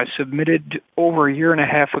 So I submitted over a year and a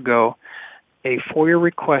half ago a FOIA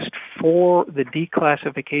request for the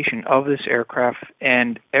declassification of this aircraft,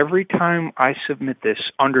 and every time I submit this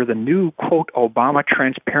under the new, quote, Obama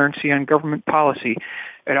transparency on government policy,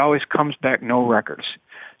 it always comes back no records.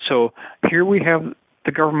 So here we have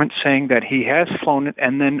the government saying that he has flown it,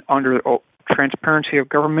 and then under transparency of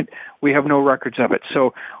government, we have no records of it.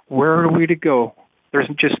 So where are we to go?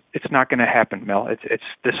 It's not going to happen, Mel. It's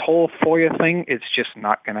this whole FOIA thing, it's just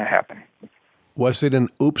not going to happen. Was it an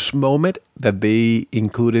oops moment that they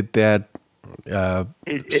included that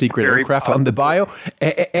secret aircraft on the bio?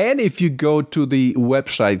 And if you go to the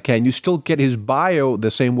website, can you still get his bio the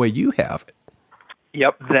same way you have it?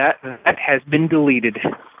 Yep, that has been deleted.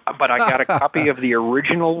 But I got a copy of the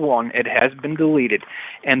original one. It has been deleted.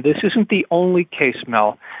 And this isn't the only case,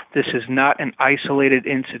 Mel. This is not an isolated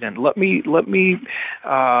incident. Let me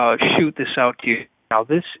shoot this out to you. Now,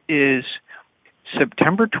 this is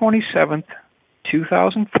September 27th,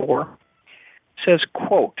 2004. It says,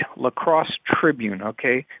 quote, La Crosse Tribune,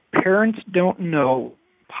 okay? Parents don't know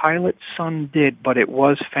pilot's son did, but it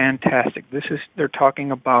was fantastic. They're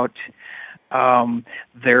talking about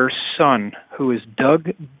their son, who is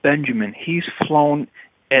Doug Benjamin. He's flown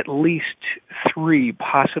at least 3,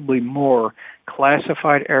 possibly more,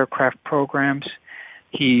 classified aircraft programs.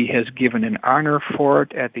 He has given an honor for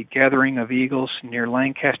it at the Gathering of Eagles near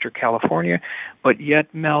Lancaster, California. But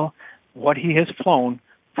yet, Mel, what he has flown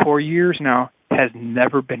for years now has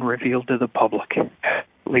never been revealed to the public.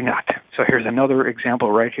 Absolutely not. So here's another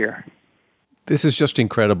example right here. This is just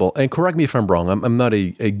incredible. And correct me if I'm wrong. I'm not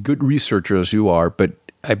a good researcher as you are, but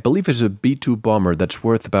I believe it's a B-2 bomber that's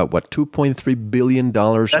worth about, $2.3 billion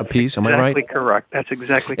a piece? Am I right? That's exactly correct. That's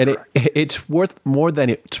exactly correct. And it's worth more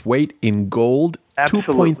than its weight in gold?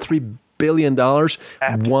 Absolutely. $2.3 billion?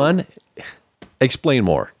 Absolutely. One? Explain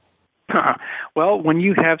more. Well, when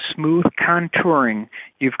you have smooth contouring,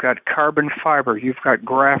 you've got carbon fiber, you've got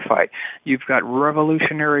graphite, you've got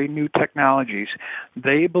revolutionary new technologies.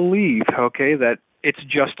 They believe, okay, that it's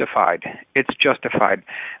justified. It's justified.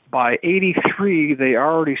 By 83, they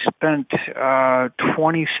already spent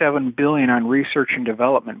 $27 billion on research and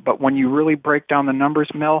development. But when you really break down the numbers,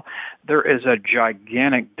 Mel, there is a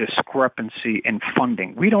gigantic discrepancy in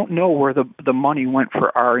funding. We don't know where the money went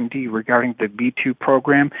for R&D regarding the B-2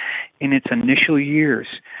 program in its initial years.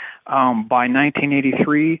 By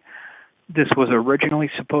 1983, This was originally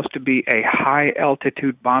supposed to be a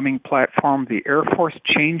high-altitude bombing platform. The Air Force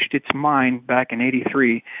changed its mind back in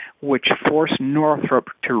 '83, which forced Northrop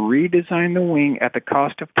to redesign the wing at the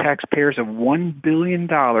cost of taxpayers of $1 billion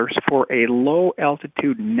for a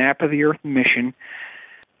low-altitude nap-of-the-earth mission.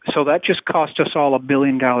 So that just cost us all $1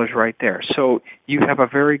 billion right there. So you have a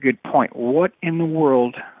very good point. What in the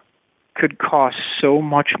world could cost so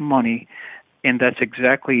much money? And that's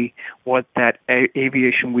exactly what that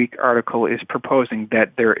Aviation Week article is proposing,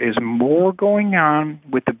 that there is more going on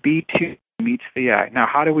with the B-2 meets the eye. Now,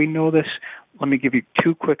 how do we know this? Let me give you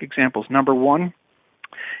two quick examples. Number one,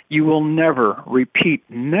 you will never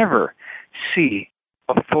see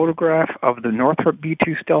a photograph of the Northrop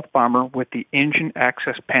B-2 stealth bomber with the engine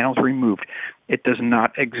access panels removed. It does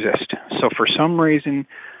not exist. So for some reason,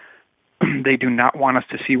 they do not want us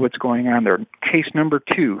to see what's going on there. Case number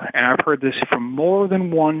two, and I've heard this from more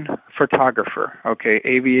than one photographer,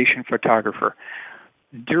 aviation photographer.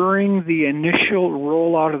 During the initial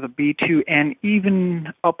rollout of the B-2 and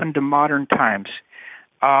even up into modern times,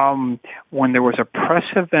 when there was a press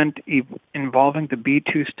event involving the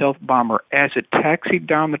B-2 stealth bomber, as it taxied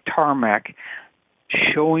down the tarmac,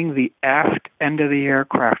 showing the aft end of the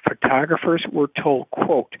aircraft, photographers were told,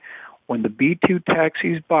 quote, "When the B-2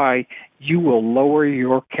 taxis by, you will lower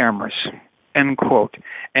your cameras," end quote.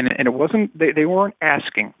 And it wasn't, they weren't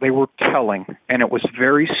asking, they were telling, and it was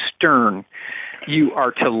very stern. You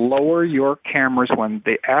are to lower your cameras when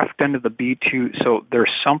the aft end of the B-2, so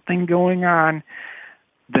there's something going on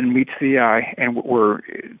that meets the eye, and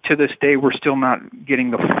to this day, we're still not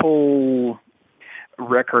getting the full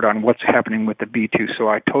record on what's happening with the B-2, so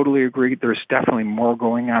I totally agree, there's definitely more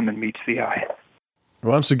going on than meets the eye.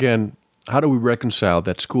 Once again, how do we reconcile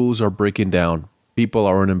that schools are breaking down, people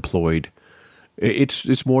are unemployed?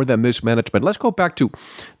 It's more than mismanagement. Let's go back to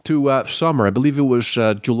summer. I believe it was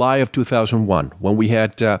July of 2001 when we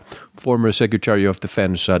had former Secretary of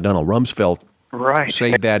Defense Donald Rumsfeld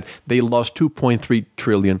say that they lost $2.3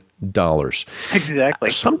 trillion. Exactly.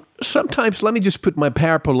 Sometimes, let me just put my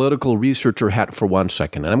parapolitical researcher hat for 1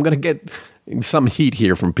 second, and I'm going to get some heat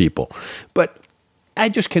here from people. But I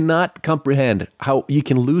just cannot comprehend how you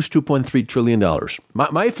can lose $2.3 trillion.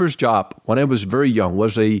 My first job when I was very young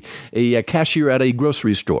was a cashier at a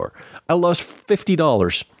grocery store. I lost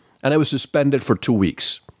 $50 and I was suspended for 2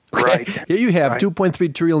 weeks. Okay? Right. Here you have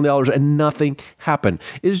 $2.3 trillion and nothing happened.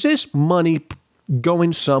 Is this money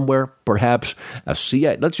going somewhere, perhaps a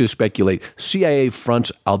CIA, let's just speculate, CIA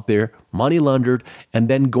fronts out there, money laundered, and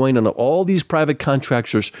then going on all these private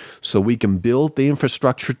contractors so we can build the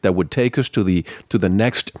infrastructure that would take us to the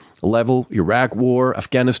next level, Iraq war,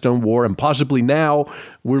 Afghanistan war, and possibly now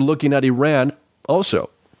we're looking at Iran also.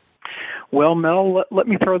 Well, Mel, let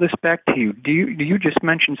me throw this back to you. You just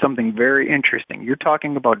mentioned something very interesting. You're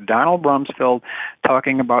talking about Donald Rumsfeld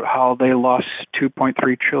talking about how they lost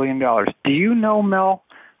 $2.3 trillion. Do you know, Mel,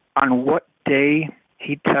 on what day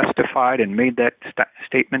he testified and made that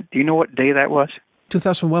statement? Do you know what day that was?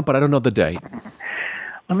 2001, but I don't know the day.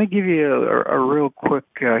 Let me give you a real quick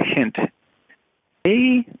hint.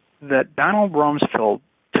 The day that Donald Rumsfeld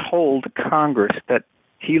told Congress that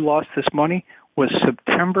he lost this money was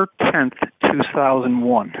September 10th,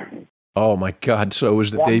 2001. Oh, my God. So it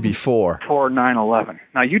was the day before. Before 9/11.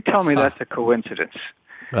 Now, you tell me that's a coincidence.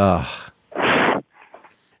 I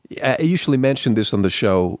usually mention this on the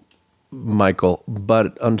show, Michael,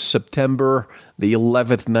 but on September the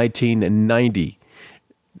 11th, 1990,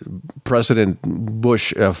 President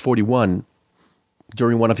Bush, 41,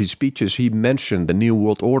 during one of his speeches, he mentioned the New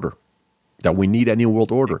World Order. That we need a new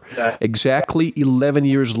world order. Exactly 11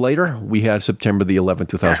 years later, we had September the 11th,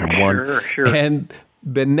 2001. Sure. And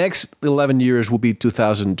the next 11 years will be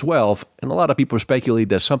 2012. And a lot of people speculate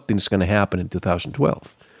that something's going to happen in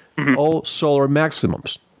 2012. Mm-hmm. All solar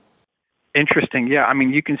maximums. Interesting. Yeah, I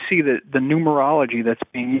mean, you can see the numerology that's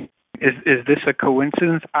being used. Is this a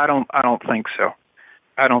coincidence? I don't think so.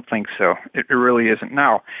 I don't think so. It really isn't.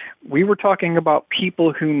 Now, we were talking about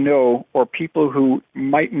people who know or people who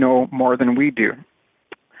might know more than we do.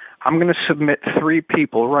 I'm going to submit 3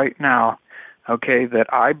 people right now, that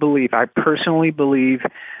I personally believe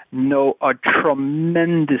know a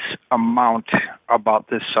tremendous amount about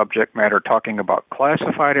this subject matter, talking about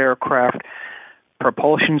classified aircraft,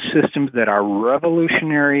 propulsion systems that are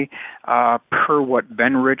revolutionary, per what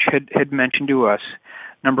Ben Rich had mentioned to us.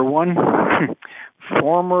 Number 1,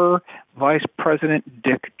 former Vice President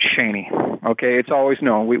Dick Cheney. It's always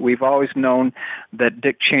known. We've always known that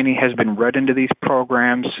Dick Cheney has been read into these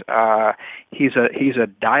programs. He's a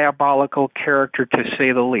diabolical character, to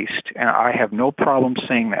say the least, and I have no problem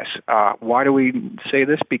saying this. Why do we say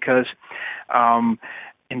this? Because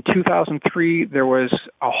In 2003, there was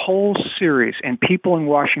a whole series, and people in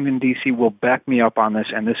Washington, D.C. will back me up on this,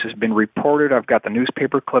 and this has been reported. I've got the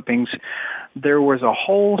newspaper clippings. There was a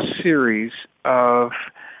whole series of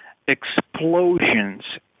explosions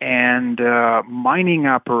and mining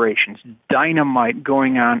operations, dynamite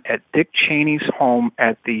going on at Dick Cheney's home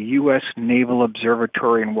at the U.S. Naval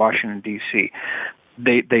Observatory in Washington, D.C.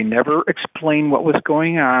 They never explained what was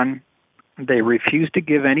going on. They refused to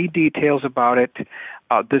give any details about it.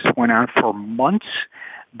 This went on for months.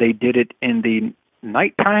 They did it in the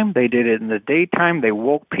nighttime. They did it in the daytime. They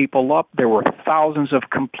woke people up. There were thousands of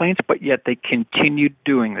complaints, but yet they continued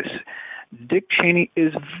doing this. Dick Cheney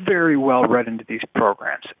is very well read into these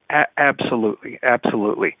programs. Absolutely,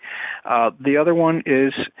 absolutely. The other one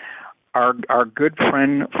is our good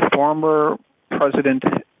friend, former President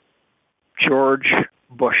George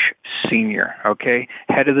Bush Sr., okay,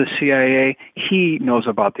 head of the CIA. He knows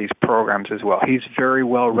about these programs as well. He's very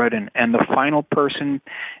well read in. And the final person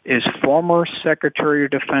is former Secretary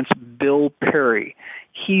of Defense Bill Perry.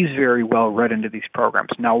 He's very well read into these programs.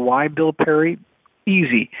 Now, why Bill Perry?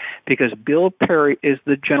 Easy, because Bill Perry is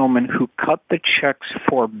the gentleman who cut the checks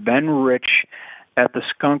for Ben Rich at the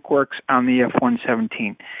Skunk Works on the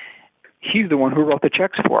F-117. He's the one who wrote the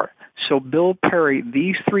checks for it. So Bill Perry,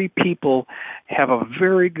 these three people have a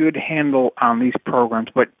very good handle on these programs,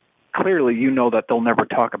 but clearly you know that they'll never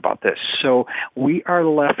talk about this. So we are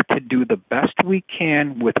left to do the best we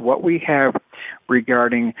can with what we have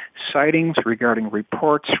regarding sightings, regarding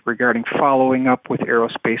reports, regarding following up with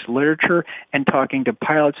aerospace literature, and talking to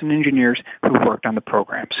pilots and engineers who worked on the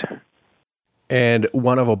programs. And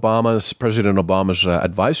one of President Obama's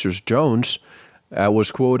advisors, Jones,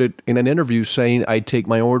 was quoted in an interview saying, "I take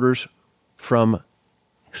my orders from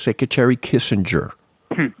Secretary Kissinger."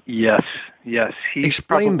 Yes. He's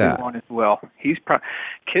Explain probably that. one as well.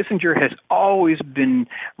 Kissinger has always been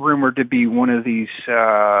rumored to be one of these,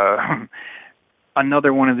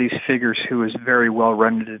 another one of these figures who is very well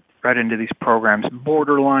read into these programs,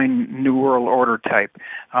 borderline New World Order type.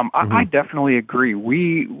 I definitely agree.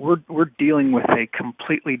 We're dealing with a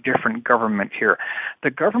completely different government here. The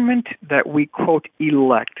government that we quote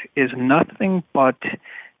elect is nothing but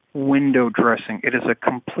window dressing. It is a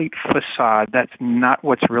complete facade. That's not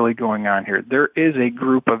what's really going on here. There is a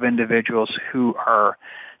group of individuals who are,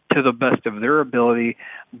 to the best of their ability,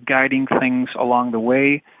 guiding things along the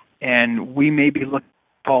way, and we may be looking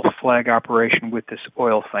at a false flag operation with this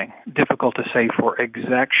oil thing. Difficult to say for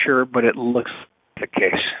exact sure, but it looks like the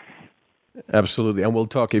case. Absolutely. And we'll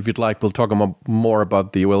talk, if you'd like, we'll talk more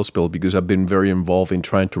about the oil spill, because I've been very involved in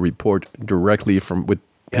trying to report directly with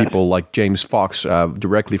people like James Fox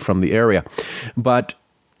directly from the area. But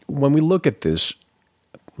when we look at this,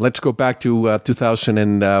 let's go back to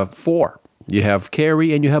 2004. You have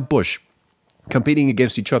Kerry and you have Bush competing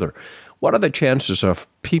against each other. What are the chances of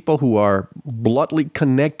people who are bloodly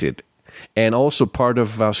connected and also part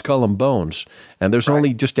of Skull and Bones, and there's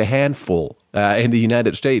only just a handful in the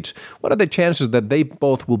United States, what are the chances that they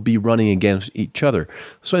both will be running against each other?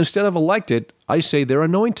 So instead of elected, I say they're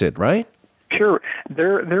anointed, right? Sure.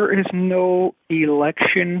 There is no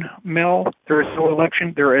election, Mel. There is no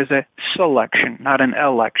election. There is a selection, not an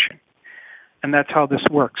election. And that's how this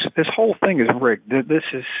works. This whole thing is rigged. This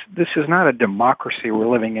is not a democracy we're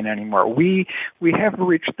living in anymore. We have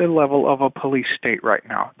reached the level of a police state right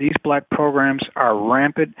now. These black programs are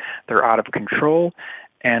rampant. They're out of control.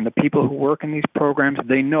 And the people who work in these programs,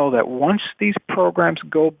 they know that once these programs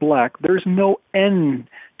go black, there's no end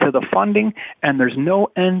to the funding and there's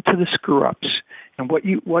no end to the screw-ups. And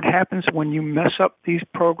what happens when you mess up these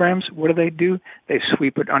programs? What do? They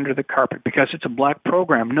sweep it under the carpet because it's a black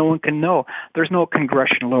program. No one can know. There's no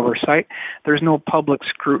congressional oversight. There's no public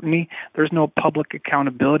scrutiny. There's no public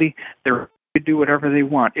accountability. They're to do whatever they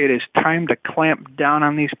want. It is time to clamp down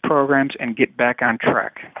on these programs and get back on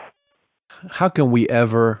track. How can we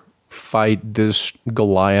ever fight this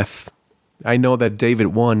Goliath? I know that David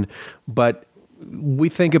won, but we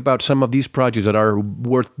think about some of these projects that are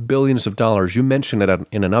worth billions of dollars. You mentioned it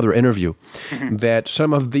in another interview, that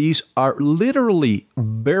some of these are literally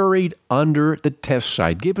buried under the test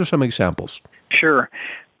site. Give us some examples. Sure.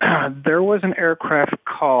 There was an aircraft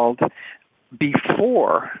called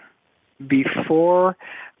before the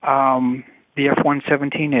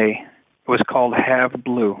F-117A. It was called Have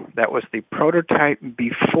Blue. That was the prototype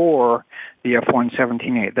before the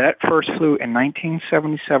F-117A. That first flew in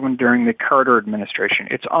 1977 during the Carter administration.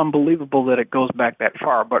 It's unbelievable that it goes back that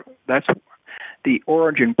far, but that's the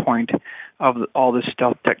origin point of all this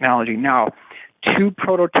stealth technology. Now, 2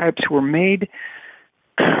 prototypes were made.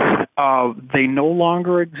 They no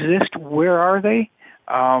longer exist. Where are they?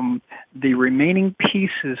 The remaining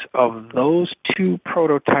pieces of those two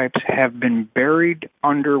prototypes have been buried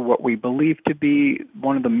under what we believe to be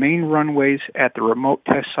one of the main runways at the remote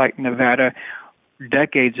test site in Nevada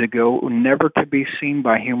decades ago, never to be seen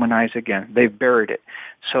by human eyes again. They've buried it.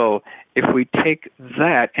 So if we take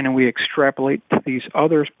that and we extrapolate to these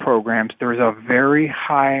other programs, there is a very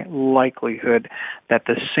high likelihood that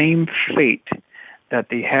the same fate that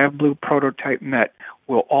the Have Blue prototype met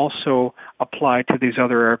will also apply to these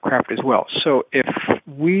other aircraft as well. So if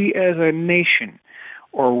we as a nation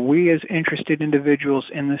or we as interested individuals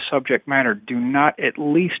in this subject matter do not at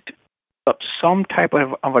least up some type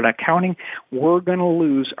of an accounting, we're going to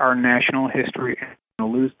lose our national history. We're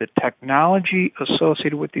going to lose the technology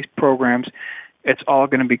associated with these programs. It's all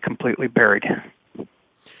going to be completely buried.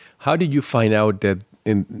 How did you find out that,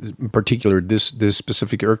 in particular, this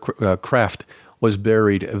specific aircraft was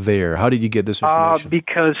buried there? How did you get this information?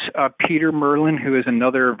 Because Peter Merlin, who is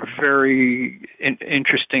another very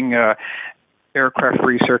interesting aircraft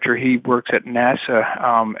researcher, he works at NASA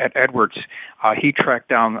at Edwards. He tracked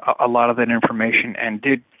down a lot of that information and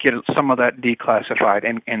did get some of that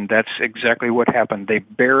declassified, and that's exactly what happened. They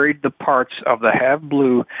buried the parts of the Have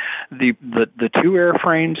Blue, the two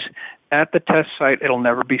airframes at the test site. It'll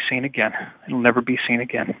never be seen again. It'll never be seen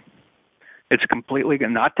again. It's completely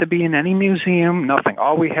not to be in any museum, nothing.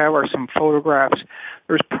 All we have are some photographs.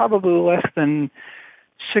 There's probably less than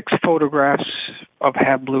 6 photographs of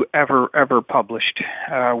Have Blue ever published.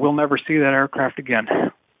 We'll never see that aircraft again.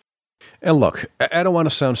 And look, I don't want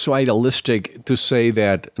to sound so idealistic to say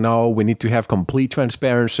that, no, we need to have complete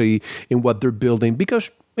transparency in what they're building,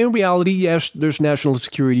 because in reality, yes, there's national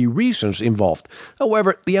security reasons involved.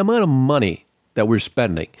 However, the amount of money that we're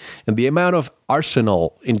spending and the amount of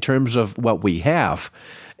arsenal in terms of what we have,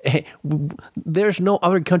 there's no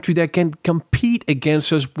other country that can compete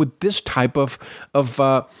against us with this type of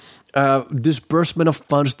disbursement of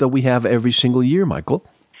funds that we have every single year, Michael.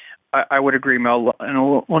 I would agree, Mel.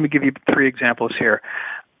 And let me give you 3 examples here.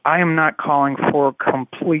 I am not calling for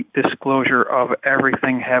complete disclosure of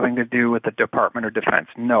everything having to do with the Department of Defense.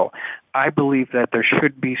 No, I believe that there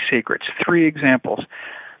should be secrets. 3 examples.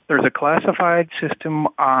 There's a classified system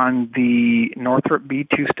on the Northrop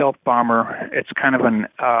B-2 stealth bomber. It's kind of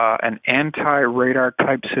an anti-radar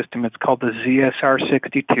type system. It's called the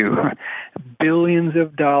ZSR-62. Billions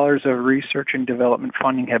of dollars of research and development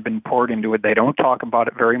funding have been poured into it. They don't talk about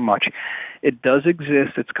it very much. It does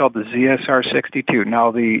exist. It's called the ZSR-62.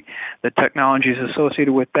 Now, the technologies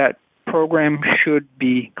associated with that program should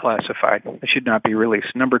be classified. It should not be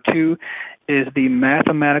released. Number 2 is the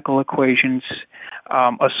mathematical equations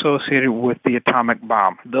associated with the atomic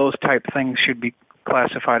bomb. Those type things should be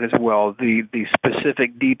classified as well, the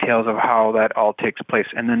specific details of how that all takes place.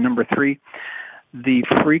 And then number 3, the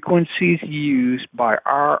frequencies used by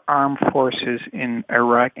our armed forces in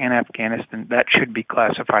Iraq and Afghanistan, that should be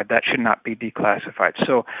classified. That should not be declassified.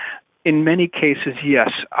 So in many cases, yes,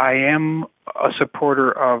 I am a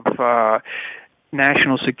supporter of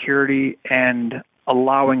national security and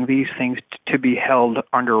allowing these things to be held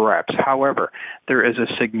under wraps. However, there is a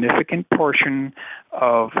significant portion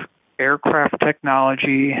of aircraft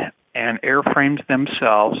technology and airframes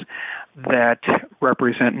themselves that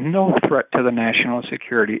represent no threat to the national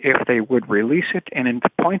security. If they would release it, and in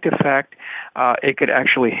point of fact, it could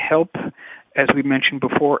actually help, as we mentioned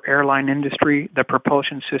before, airline industry, the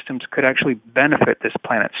propulsion systems could actually benefit this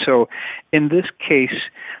planet. So in this case,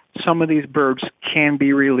 some of these birds can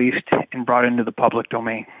be released and brought into the public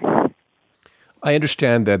domain. I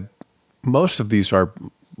understand that most of these are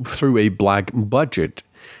through a black budget,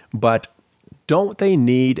 but don't they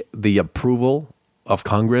need the approval of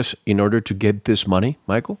Congress in order to get this money,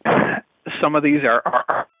 Michael? Some of these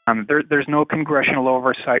are there's no congressional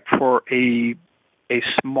oversight for a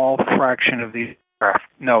small fraction of these craft.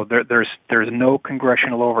 No, there's no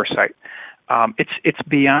congressional oversight. It's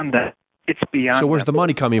beyond that. It's beyond. So where's the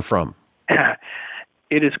money coming from?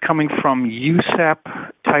 It is coming from USAP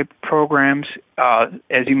type programs.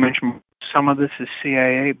 As you mentioned, some of this is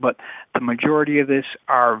CIA, but the majority of this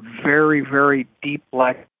are very, very deep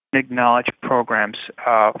black acknowledged programs,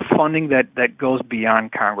 funding that goes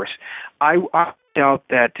beyond Congress. I doubt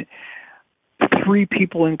that 3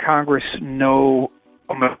 people in Congress know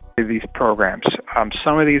about these programs.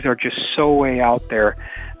 Some of these are just so way out there.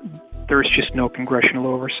 There's just no congressional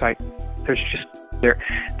oversight.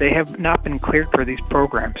 They have not been cleared for these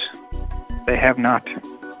programs. They have not.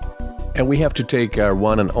 And we have to take our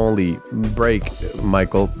one and only break,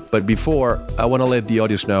 Michael. But before, I want to let the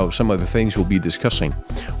audience know some of the things we'll be discussing.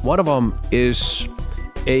 One of them is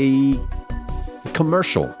a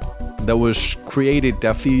commercial that was created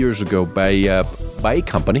a few years ago by by a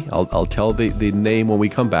company. I'll tell the name when we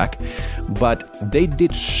come back. But they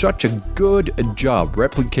did such a good job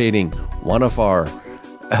replicating one of our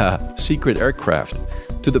secret aircraft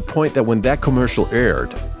to the point that when that commercial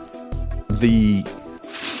aired, the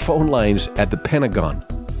phone lines at the Pentagon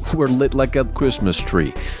were lit like a Christmas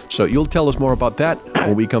tree. So you'll tell us more about that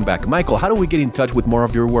when we come back. Michael, how do we get in touch with more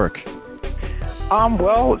of your work?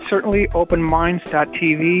 Well, certainly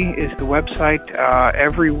openminds.tv is the website.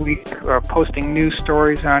 Every week posting news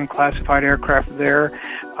stories on classified aircraft there.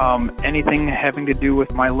 Anything having to do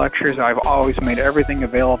with my lectures, I've always made everything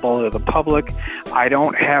available to the public. I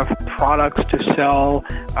don't have products to sell.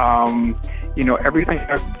 Everything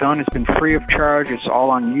I've done has been free of charge. It's all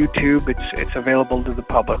on YouTube. It's available to the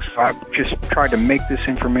public. So I've just tried to make this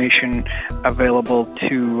information available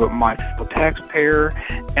to my fellow taxpayer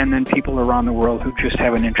and then people around the world who just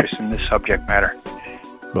have an interest in this subject matter.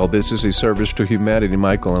 Well, this is a service to humanity,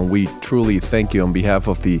 Michael, and we truly thank you on behalf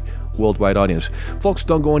of the worldwide audience. Folks,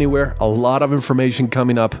 don't go anywhere. A lot of information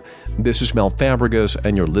coming up. This is Mel Fabregas,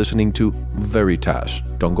 and you're listening to Veritas.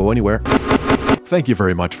 Don't go anywhere. Thank you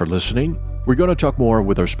very much for listening. We're going to talk more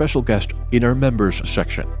with our special guest in our members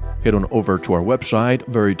section. Head on over to our website,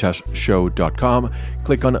 veritasshow.com,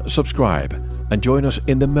 click on subscribe, and join us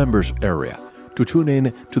in the members area to tune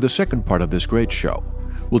in to the second part of this great show.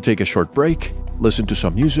 We'll take a short break, listen to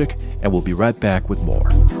some music, and we'll be right back with more.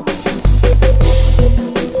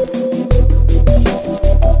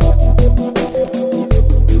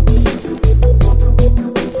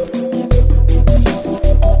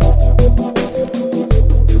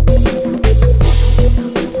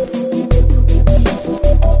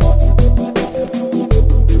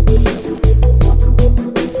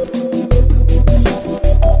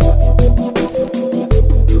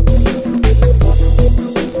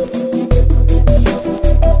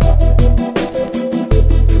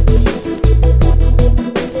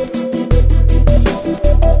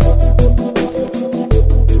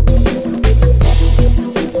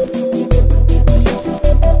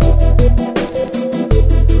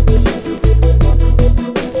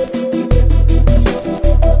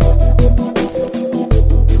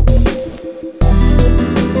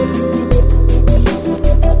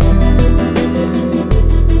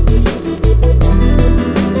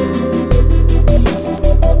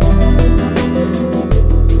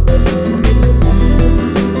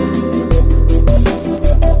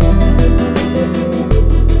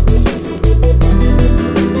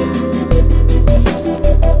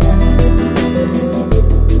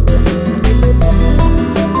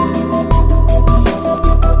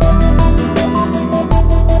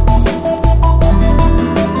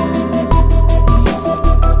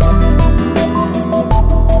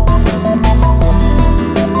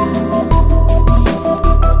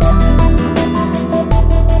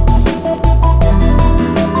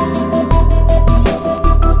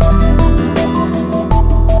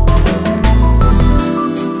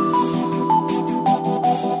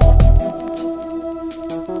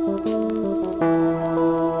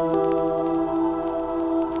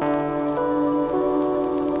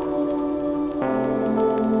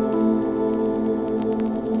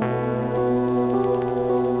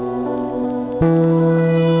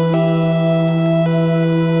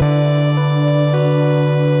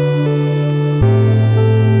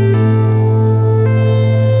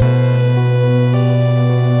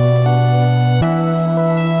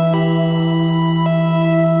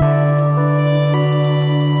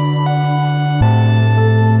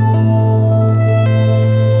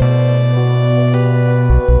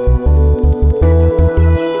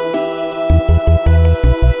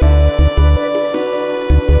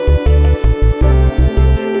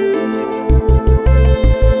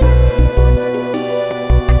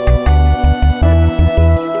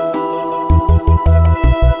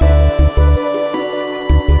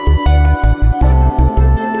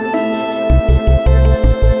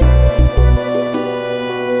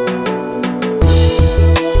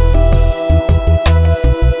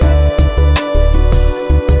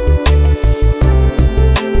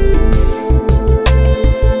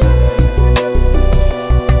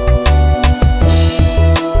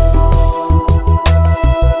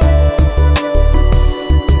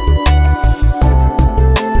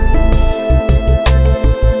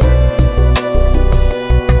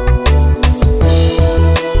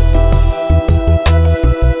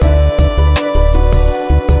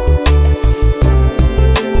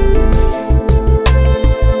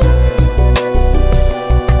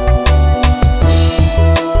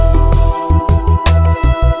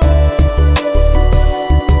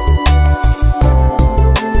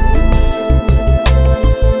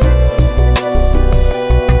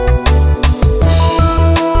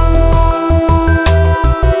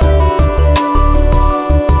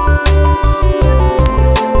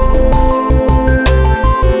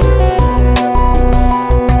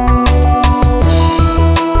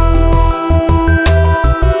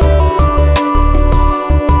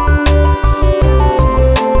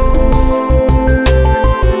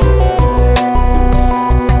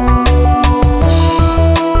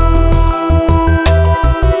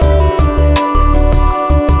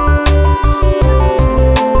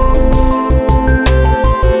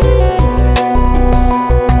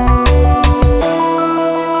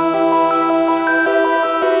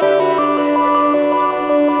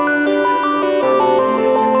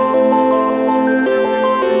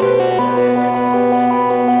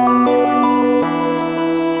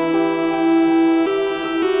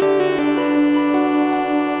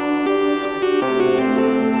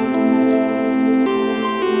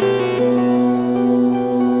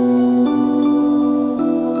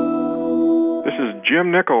 This is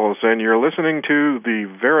Jim Nichols, and you're listening to The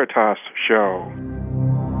Veritas Show.